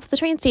 like the top of the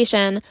train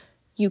station,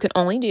 you can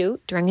only do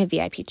during a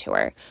VIP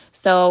tour.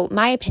 So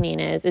my opinion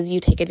is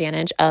you take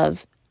advantage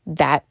of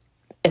that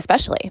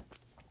especially.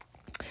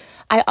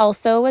 I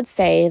also would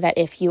say that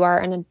if you are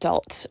an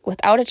adult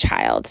without a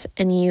child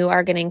and you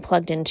are getting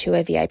plugged into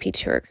a VIP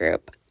tour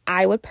group,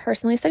 I would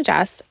personally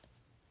suggest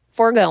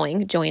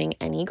joining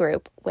any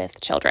group with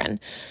children.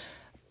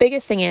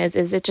 Biggest thing is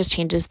it just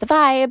changes the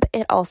vibe.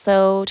 It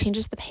also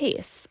changes the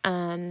pace.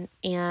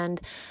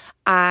 And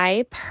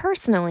I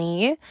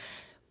personally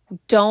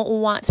don't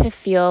want to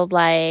feel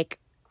like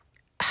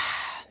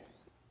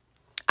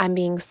I'm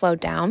being slowed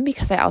down,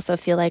 because I also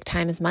feel like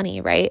time is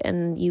money, right?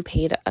 And you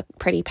paid a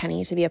pretty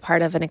penny to be a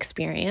part of an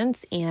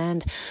experience,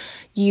 and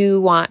you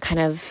want kind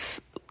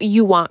of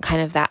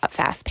that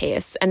fast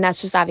pace. And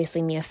that's just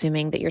obviously me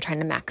assuming that you're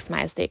trying to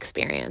maximize the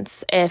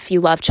experience. If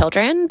you love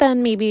children,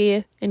 then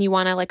maybe, and you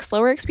want a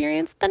slower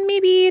experience, then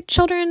maybe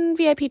children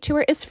VIP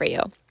tour is for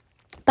you.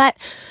 But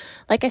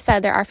like I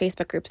said, there are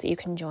Facebook groups that you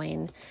can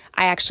join.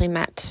 I actually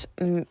met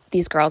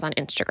these girls on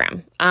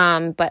Instagram.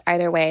 But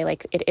either way,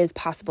 it is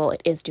possible,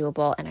 it is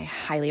doable, and I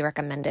highly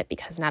recommend it,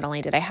 because not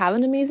only did I have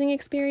an amazing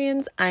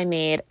experience, I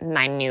made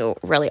 9 new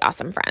really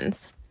awesome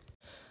friends.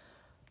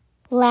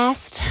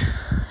 Last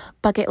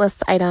bucket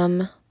list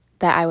item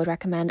that I would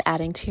recommend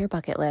adding to your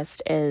bucket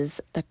list is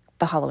the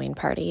Halloween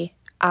party.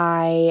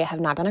 I have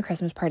not done a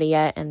Christmas party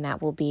yet, and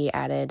that will be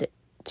added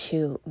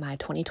to my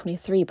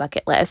 2023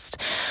 bucket list.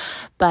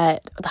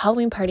 But the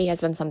Halloween party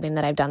has been something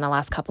that I've done the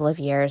last couple of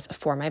years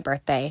for my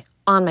birthday,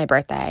 on my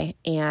birthday,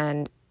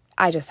 and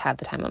I just have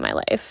the time of my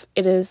life.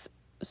 It is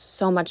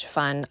so much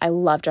fun. I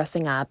love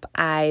dressing up.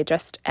 I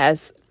dressed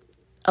as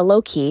a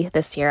Loki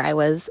this year. I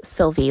was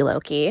Sylvie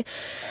Loki,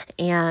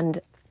 and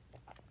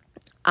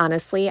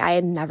honestly, I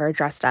had never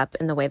dressed up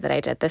in the way that I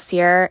did this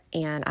year,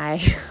 and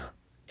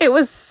it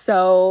was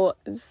so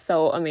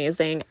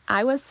amazing.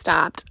 I was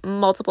stopped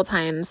multiple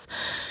times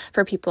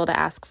for people to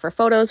ask for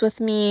photos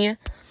with me.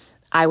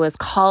 I was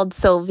called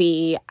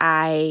Sylvie.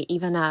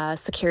 Even a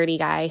security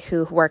guy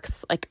who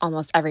works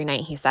almost every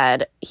night, he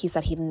said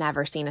he'd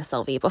never seen a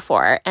Sylvie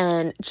before.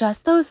 And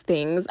just those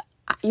things,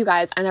 you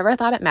guys, I never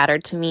thought it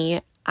mattered to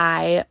me.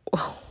 I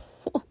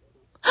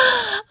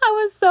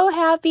was so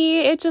happy.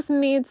 It just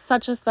made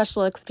such a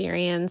special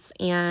experience.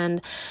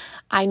 And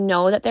I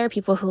know that there are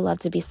people who love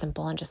to be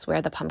simple and just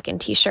wear the pumpkin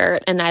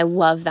t-shirt, and I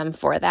love them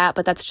for that,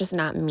 but that's just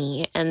not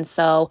me. And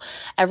so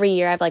every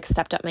year I've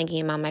stepped up my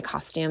game on my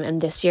costume, and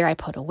this year I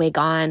put a wig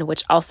on,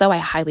 which also I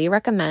highly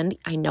recommend.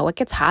 I know it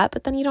gets hot,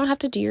 but then you don't have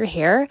to do your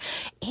hair,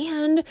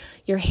 and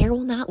your hair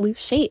will not lose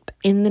shape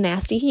in the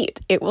nasty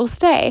heat. It will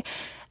stay.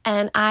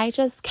 And I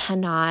just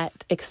cannot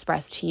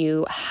express to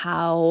you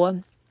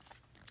how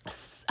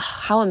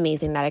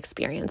amazing that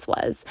experience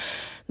was.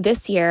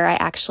 This year, I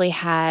actually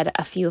had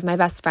a few of my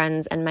best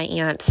friends and my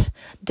aunt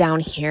down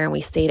here, and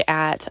we stayed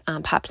at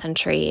Pop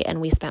Century,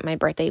 and we spent my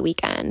birthday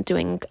weekend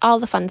doing all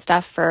the fun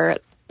stuff for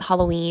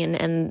Halloween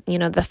and,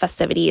 the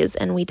festivities,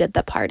 and we did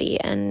the party,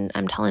 and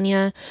I'm telling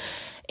you,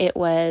 it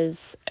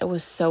was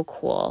so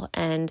cool.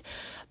 And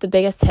the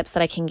biggest tips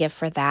that I can give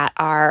for that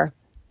are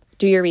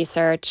do your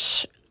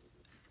research,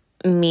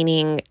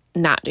 meaning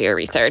not do your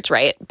research,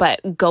 right?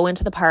 But go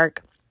into the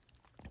park,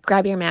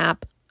 grab your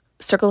map,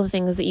 circle the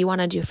things that you want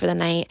to do for the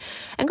night,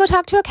 and go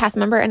talk to a cast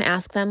member and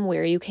ask them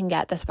where you can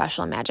get the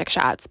special magic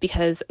shots,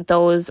 because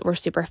those were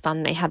super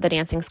fun. They had the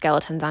dancing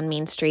skeletons on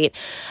Main Street.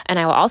 And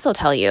I will also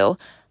tell you,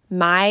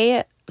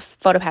 my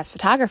PhotoPass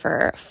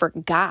photographer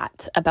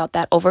forgot about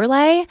that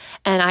overlay,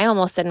 and I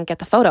almost didn't get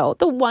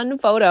the one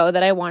photo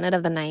that I wanted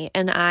of the night.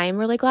 And I'm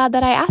really glad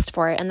that I asked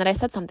for it and that I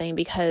said something,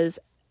 because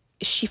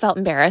she felt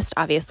embarrassed,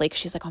 obviously, because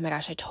she's like, oh my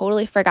gosh, I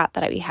totally forgot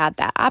that we had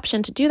that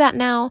option to do that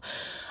now.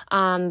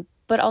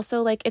 But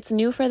also, it's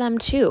new for them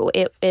too.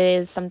 It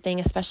is something,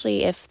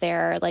 especially if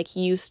they're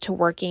used to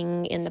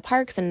working in the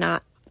parks and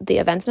not the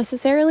events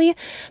necessarily,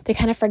 they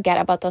kind of forget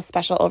about those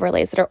special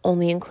overlays that are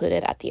only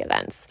included at the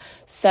events.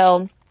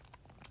 So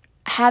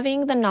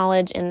having the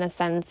knowledge in the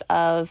sense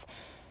of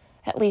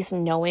at least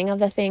knowing of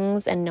the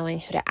things and knowing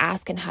who to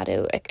ask and how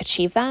to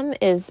achieve them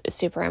is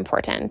super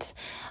important.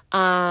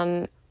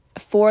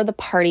 For the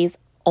parties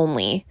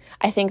only,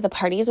 I think the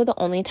parties are the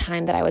only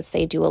time that I would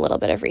say do a little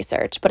bit of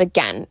research. But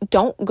again,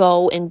 don't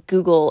go and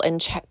Google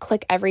and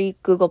click every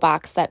Google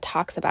box that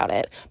talks about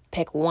it.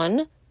 Pick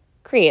one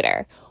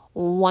creator,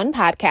 one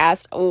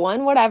podcast,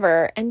 one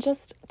whatever, and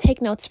just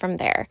take notes from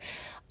there.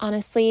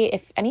 Honestly,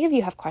 if any of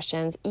you have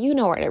questions, you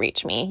know where to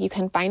reach me. You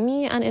can find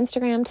me on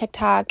Instagram,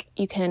 TikTok.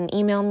 You can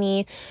email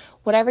me,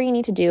 whatever you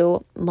need to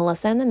do,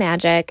 Melissa and the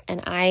Magic,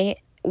 and I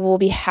will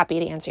be happy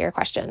to answer your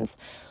questions.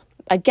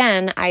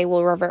 Again, I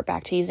will revert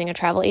back to using a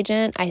travel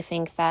agent. I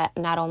think that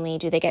not only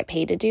do they get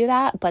paid to do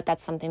that, but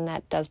that's something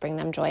that does bring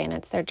them joy, and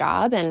it's their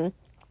job, and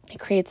it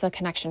creates a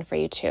connection for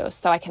you too.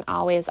 So I can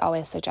always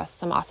suggest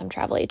some awesome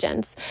travel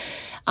agents.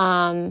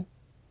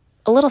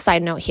 a little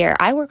side note here,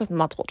 I work with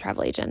multiple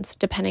travel agents.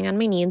 Depending on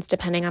my needs,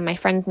 depending on my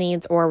friend's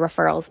needs or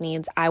referrals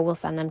needs, I will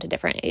send them to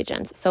different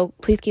agents. So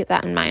please keep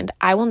that in mind.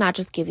 I will not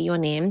just give you a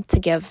name to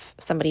give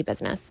somebody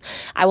business.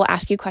 I will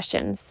ask you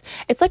questions.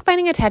 It's like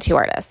finding a tattoo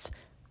artist.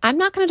 I'm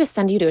not going to just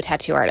send you to a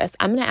tattoo artist.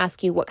 I'm going to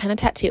ask you, what kind of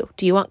tattoo?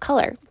 Do you want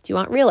color? Do you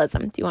want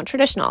realism? Do you want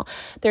traditional?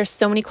 There's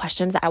so many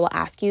questions that I will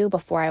ask you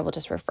before I will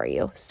just refer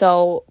you.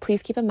 So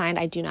please keep in mind,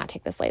 I do not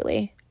take this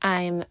lightly.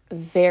 I'm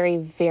very,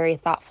 very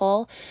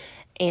thoughtful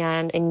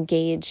and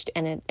engaged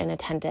and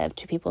attentive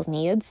to people's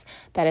needs.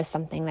 That is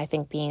something I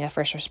think, being a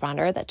first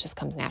responder, that just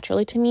comes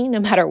naturally to me, no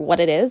matter what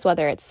it is,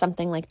 whether it's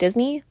something like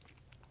Disney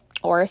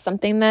or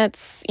something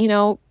that's,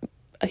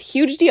 a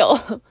huge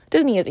deal.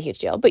 Disney is a huge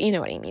deal, but you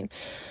know what I mean.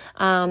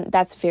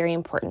 That's very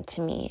important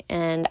to me.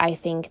 And I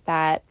think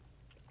that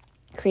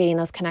creating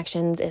those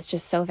connections is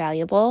just so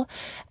valuable.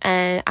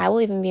 And I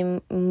will even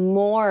be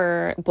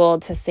more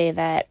bold to say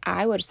that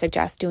I would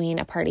suggest doing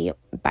a party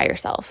by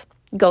yourself.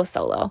 Go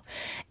solo.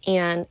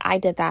 And I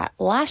did that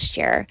last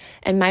year,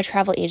 and my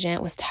travel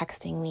agent was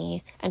texting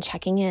me and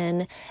checking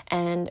in.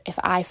 And if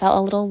I felt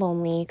a little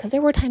lonely, because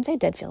there were times I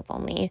did feel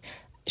lonely,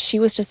 she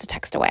was just a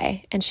text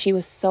away, and she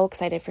was so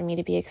excited for me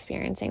to be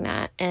experiencing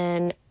that.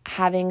 And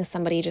having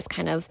somebody just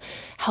kind of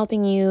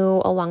helping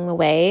you along the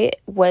way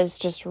was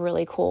just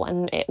really cool.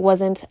 And it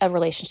wasn't a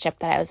relationship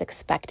that I was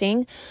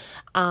expecting.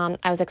 I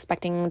was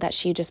expecting that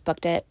she just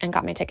booked it and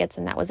got my tickets,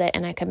 and that was it.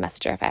 And I could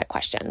message her if I had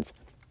questions.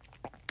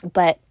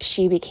 But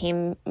she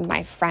became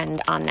my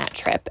friend on that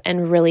trip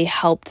and really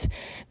helped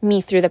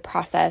me through the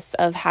process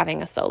of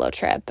having a solo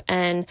trip.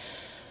 And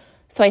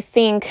so I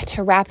think,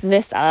 to wrap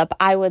this up,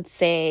 I would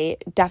say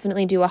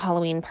definitely do a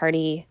Halloween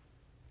party.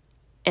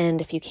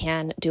 And if you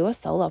can, do a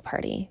solo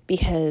party,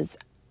 because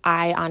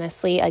I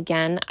honestly,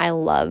 again, I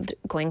loved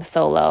going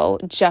solo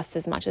just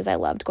as much as I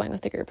loved going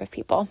with a group of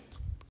people.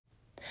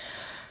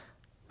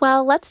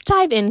 Well, let's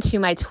dive into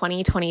my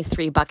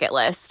 2023 bucket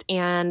list,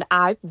 and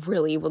I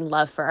really would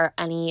love for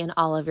any and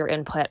all of your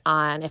input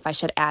on if I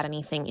should add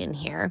anything in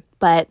here.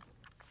 But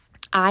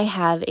I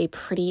have a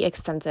pretty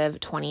extensive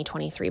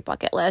 2023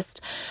 bucket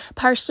list,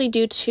 partially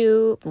due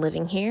to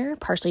living here,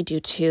 partially due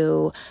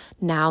to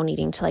now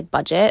needing to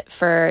budget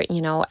for,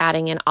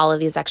 adding in all of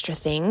these extra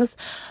things.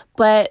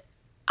 But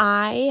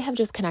I have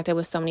just connected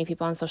with so many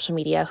people on social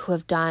media who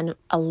have done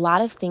a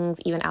lot of things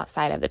even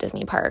outside of the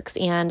Disney parks.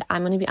 And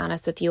I'm going to be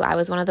honest with you, I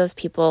was one of those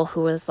people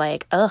who was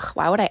like, ugh,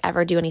 why would I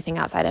ever do anything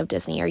outside of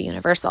Disney or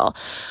Universal?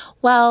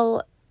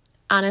 Well,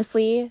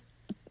 honestly,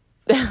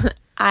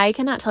 I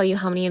cannot tell you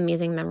how many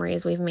amazing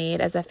memories we've made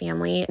as a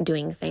family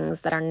doing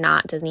things that are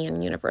not Disney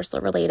and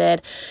Universal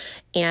related.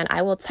 And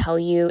I will tell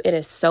you, it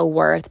is so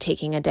worth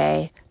taking a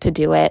day to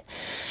do it.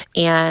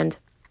 And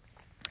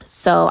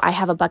so I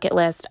have a bucket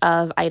list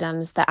of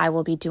items that I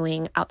will be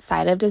doing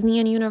outside of Disney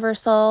and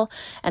Universal.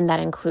 And that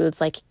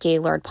includes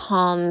Gaylord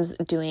Palms,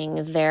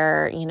 doing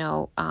their,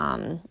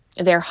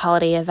 their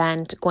holiday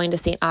event, going to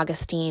St.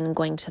 Augustine,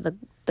 going to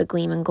the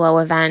Gleam and Glow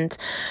event.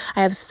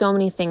 I have so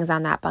many things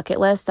on that bucket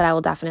list that I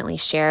will definitely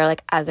share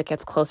as it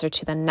gets closer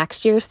to the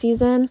next year's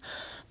season.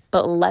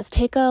 But let's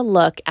take a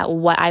look at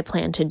what I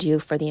plan to do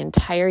for the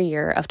entire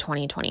year of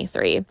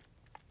 2023.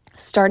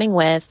 Starting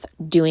with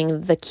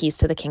doing the Keys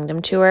to the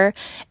Kingdom tour.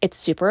 It's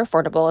super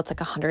affordable. It's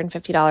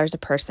 $150 a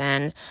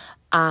person.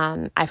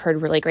 I've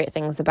heard really great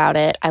things about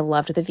it. I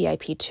loved the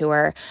VIP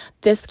tour.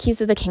 This Keys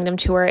to the Kingdom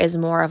tour is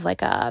more of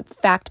a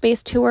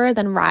fact-based tour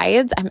than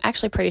rides. I'm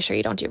actually pretty sure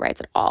you don't do rides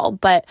at all.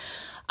 But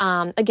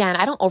again,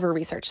 I don't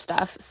over-research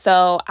stuff.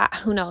 So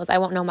who knows? I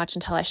won't know much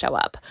until I show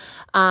up.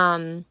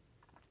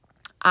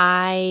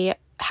 I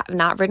have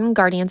not ridden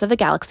Guardians of the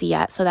Galaxy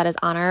yet, so that is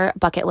on our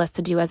bucket list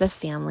to do as a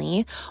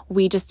family.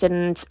 We just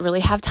didn't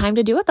really have time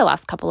to do it the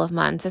last couple of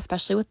months,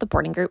 especially with the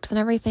boarding groups and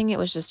everything. It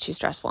was just too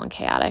stressful and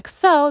chaotic.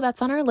 So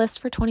that's on our list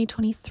for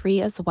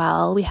 2023 as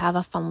well. We have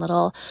a fun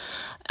little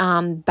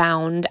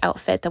bound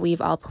outfit that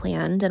we've all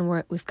planned,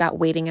 and we've got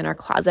waiting in our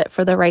closet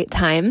for the right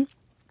time.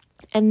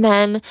 And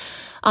then,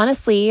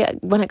 honestly,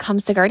 when it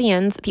comes to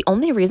Guardians, the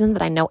only reason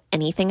that I know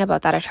anything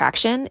about that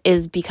attraction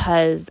is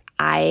because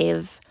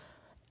I've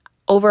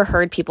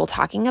overheard people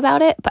talking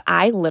about it, but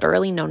I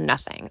literally know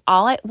nothing.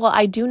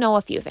 I do know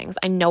a few things.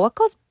 I know it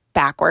goes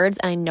backwards,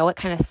 and I know it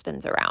kind of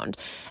spins around,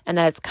 and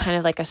that it's kind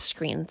of like a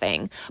screen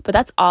thing, but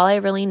that's all I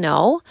really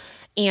know.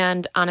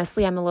 And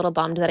honestly, I'm a little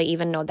bummed that I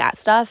even know that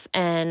stuff.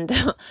 And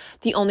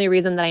the only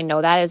reason that I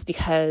know that is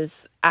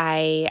because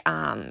I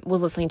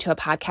was listening to a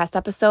podcast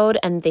episode,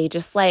 and they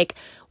just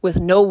with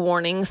no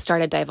warning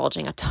started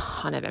divulging a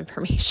ton of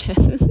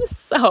information.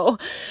 So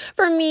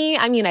for me,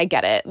 I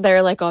get it.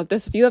 They're like, oh,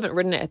 if you haven't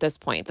ridden it at this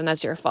point, then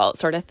that's your fault,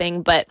 sort of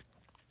thing. But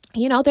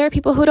there are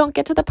people who don't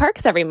get to the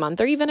parks every month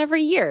or even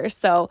every year.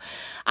 So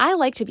I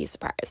like to be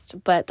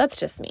surprised, but that's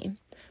just me.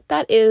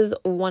 That is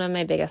one of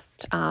my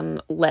biggest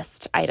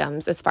list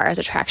items as far as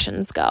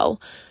attractions go.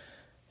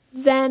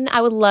 Then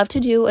I would love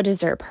to do a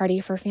dessert party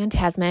for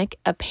Fantasmic.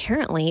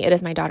 Apparently, it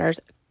is my daughter's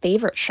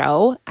favorite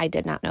show. I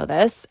did not know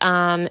this.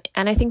 And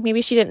I think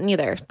maybe she didn't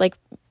either.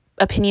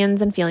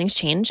 opinions and feelings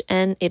change,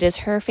 and it is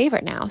her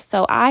favorite now.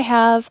 So I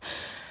have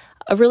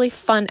a really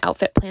fun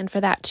outfit planned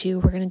for that too.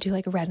 We're going to do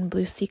like red and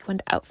blue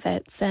sequined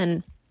outfits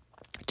and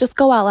just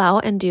go all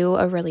out and do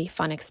a really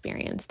fun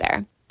experience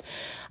there.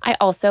 I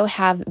also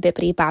have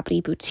Bippity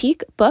Boppity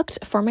Boutique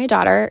booked for my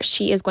daughter.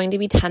 She is going to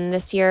be 10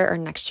 this year or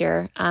next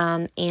year,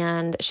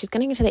 and she's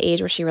getting to the age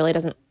where she really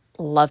doesn't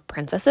love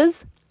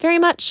princesses very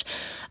much.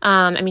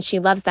 I mean, she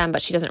loves them,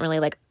 but she doesn't really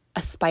like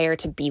aspire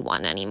to be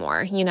one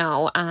anymore, you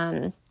know.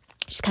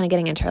 She's kind of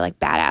getting into her like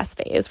badass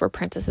phase where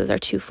princesses are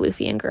too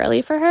floofy and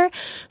girly for her.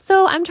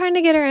 So I'm trying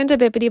to get her into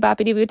Bippity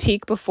Boppity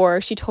Boutique before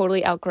she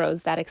totally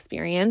outgrows that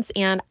experience.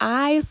 And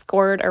I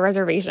scored a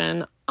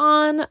reservation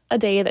on a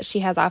day that she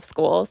has off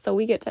school. So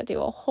we get to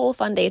do a whole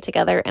fun day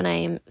together, and I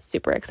am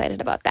super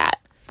excited about that.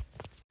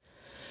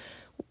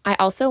 I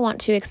also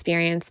want to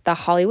experience the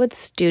Hollywood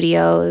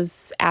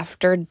Studios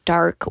after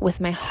dark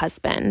with my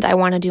husband. I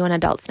want to do an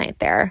adults night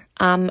there.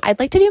 I'd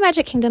like to do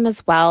Magic Kingdom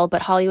as well,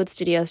 but Hollywood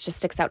Studios just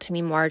sticks out to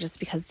me more just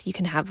because you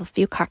can have a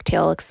few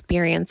cocktail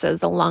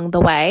experiences along the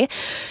way.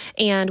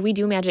 And we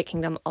do Magic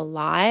Kingdom a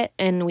lot,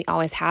 and we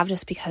always have,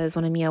 just because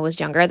when Amia was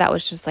younger, that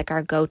was just like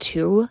our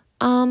go-to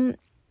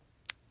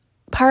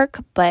park.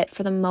 But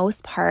for the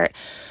most part,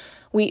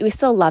 we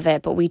still love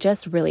it, but we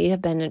just really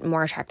have been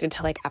more attracted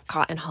to like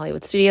Epcot and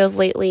Hollywood Studios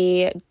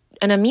lately.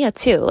 And Amia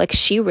too. Like,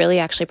 she really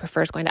actually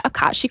prefers going to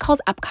Epcot. She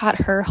calls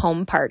Epcot her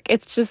home park.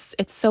 It's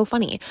so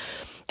funny.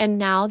 And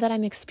now that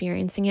I'm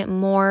experiencing it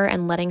more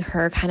and letting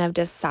her kind of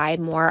decide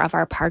more of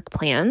our park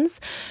plans,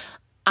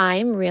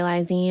 I'm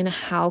realizing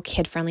how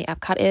kid-friendly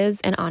Epcot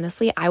is. And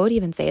honestly, I would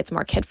even say it's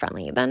more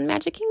kid-friendly than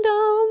Magic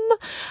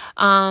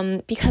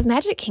Kingdom. Because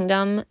Magic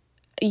Kingdom,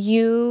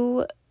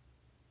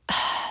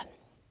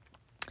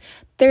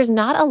 there's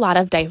not a lot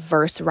of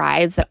diverse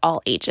rides that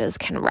all ages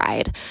can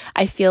ride.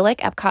 I feel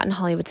like Epcot and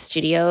Hollywood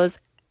Studios,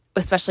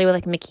 especially with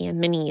like Mickey and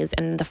Minnie's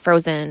and the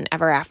Frozen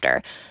Ever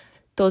After,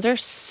 those are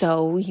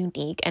so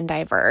unique and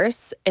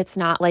diverse. It's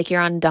not like you're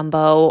on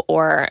Dumbo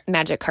or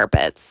Magic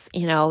Carpets,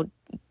 you know,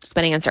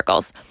 spinning in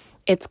circles.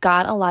 It's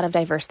got a lot of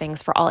diverse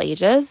things for all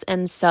ages.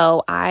 And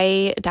so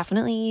I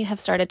definitely have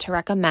started to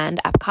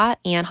recommend Epcot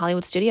and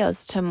Hollywood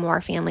Studios to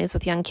more families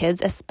with young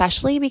kids,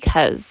 especially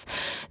because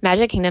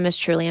Magic Kingdom is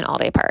truly an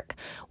all-day park,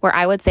 where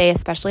I would say,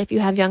 especially if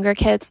you have younger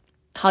kids,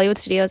 Hollywood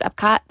Studios,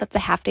 Epcot, that's a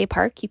half-day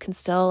park. You can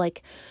still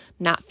like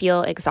not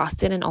feel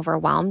exhausted and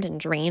overwhelmed and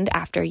drained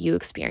after you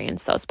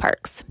experience those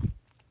parks.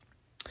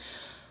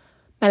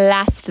 My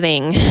last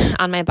thing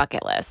on my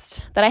bucket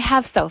list that I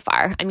have so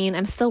far, I mean,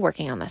 I'm still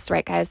working on this,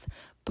 right, guys?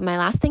 But my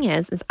last thing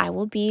is I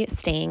will be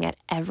staying at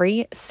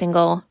every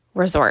single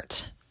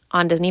resort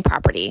on Disney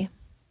property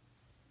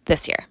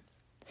this year,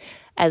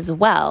 as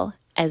well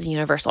as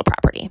Universal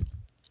property.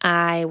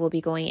 I will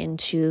be going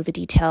into the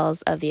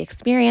details of the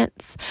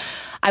experience.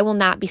 I will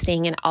not be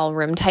staying in all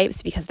room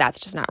types because that's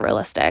just not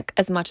realistic,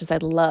 as much as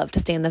I'd love to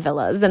stay in the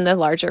villas and the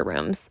larger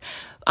rooms.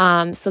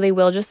 So they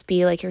will just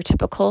be like your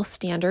typical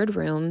standard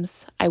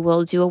rooms. I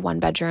will do a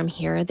 1-bedroom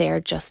here or there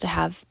just to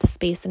have the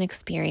space and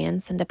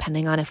experience, and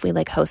depending on if we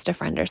like host a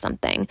friend or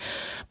something.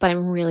 But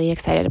I'm really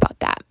excited about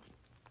that.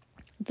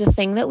 The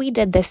thing that we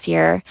did this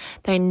year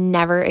that I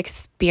never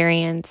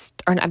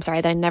experienced, or I'm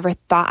sorry, that I never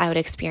thought I would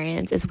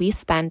experience, is we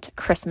spent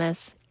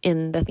Christmas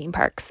in the theme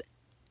parks.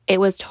 It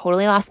was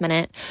totally last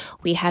minute.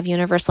 We have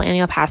Universal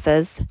annual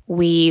passes.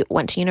 We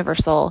went to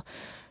Universal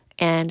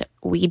and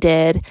we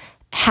did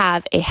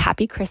have a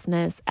happy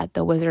Christmas at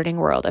the Wizarding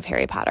World of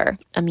Harry Potter.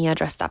 Amia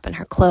dressed up in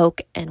her cloak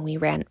and we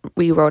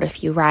rode a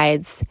few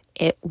rides.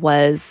 It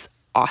was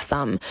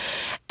awesome.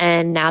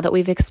 And now that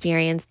we've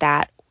experienced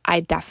that,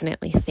 I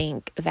definitely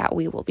think that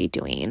we will be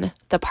doing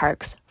the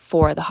parks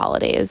for the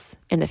holidays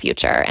in the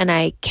future. And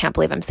I can't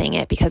believe I'm saying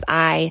it because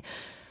I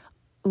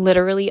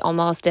literally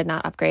almost did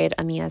not upgrade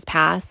Amia's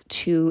pass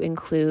to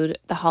include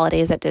the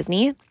holidays at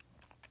Disney.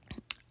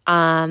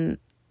 I'm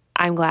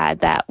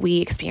glad that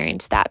we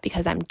experienced that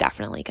because I'm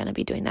definitely going to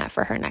be doing that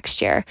for her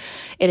next year.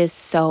 It is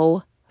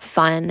so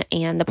fun,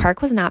 and the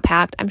park was not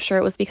packed. I'm sure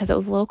it was because it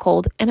was a little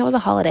cold and it was a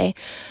holiday,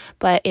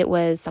 but it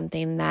was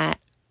something that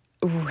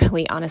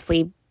really,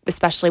 honestly,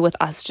 especially with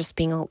us just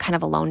being kind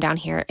of alone down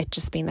here, it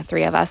just being the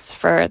three of us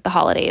for the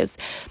holidays,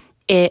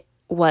 it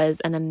was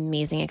an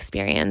amazing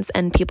experience,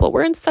 and people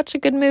were in such a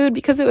good mood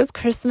because it was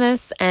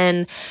Christmas.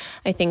 And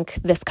I think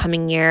this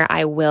coming year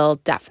I will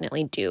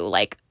definitely do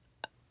like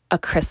a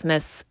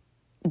Christmas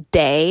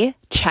day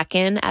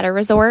check-in at a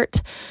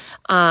resort,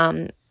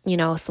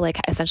 so like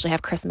essentially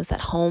have Christmas at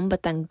home,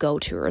 but then go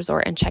to a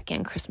resort and check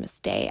in Christmas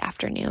Day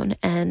afternoon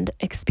and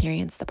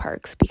experience the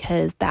parks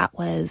because that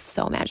was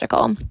so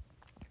magical.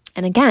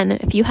 And again,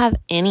 if you have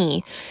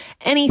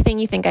anything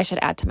you think I should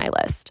add to my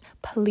list,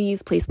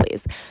 please, please,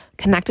 please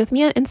connect with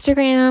me on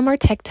Instagram or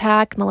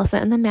TikTok, Melissa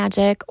and the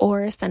Magic,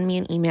 or send me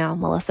an email,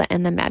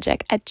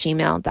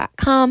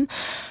 melissaandthemagic@gmail.com.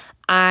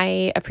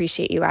 I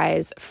appreciate you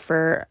guys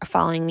for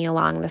following me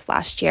along this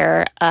last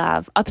year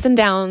of ups and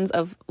downs,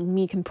 of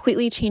me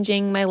completely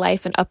changing my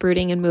life and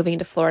uprooting and moving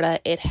to Florida.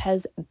 It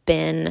has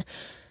been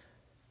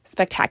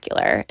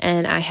spectacular,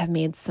 and I have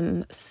made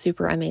some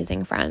super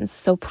amazing friends.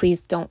 So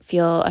please don't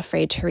feel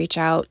afraid to reach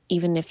out,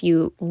 even if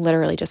you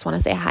literally just want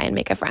to say hi and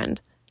make a friend.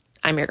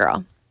 I'm your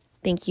girl.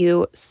 Thank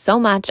you so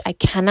much. I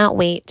cannot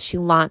wait to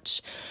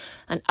launch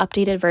an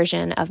updated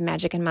version of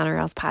Magic and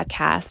Monorails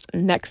podcast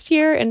next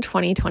year in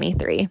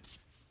 2023.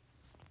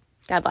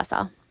 God bless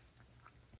all.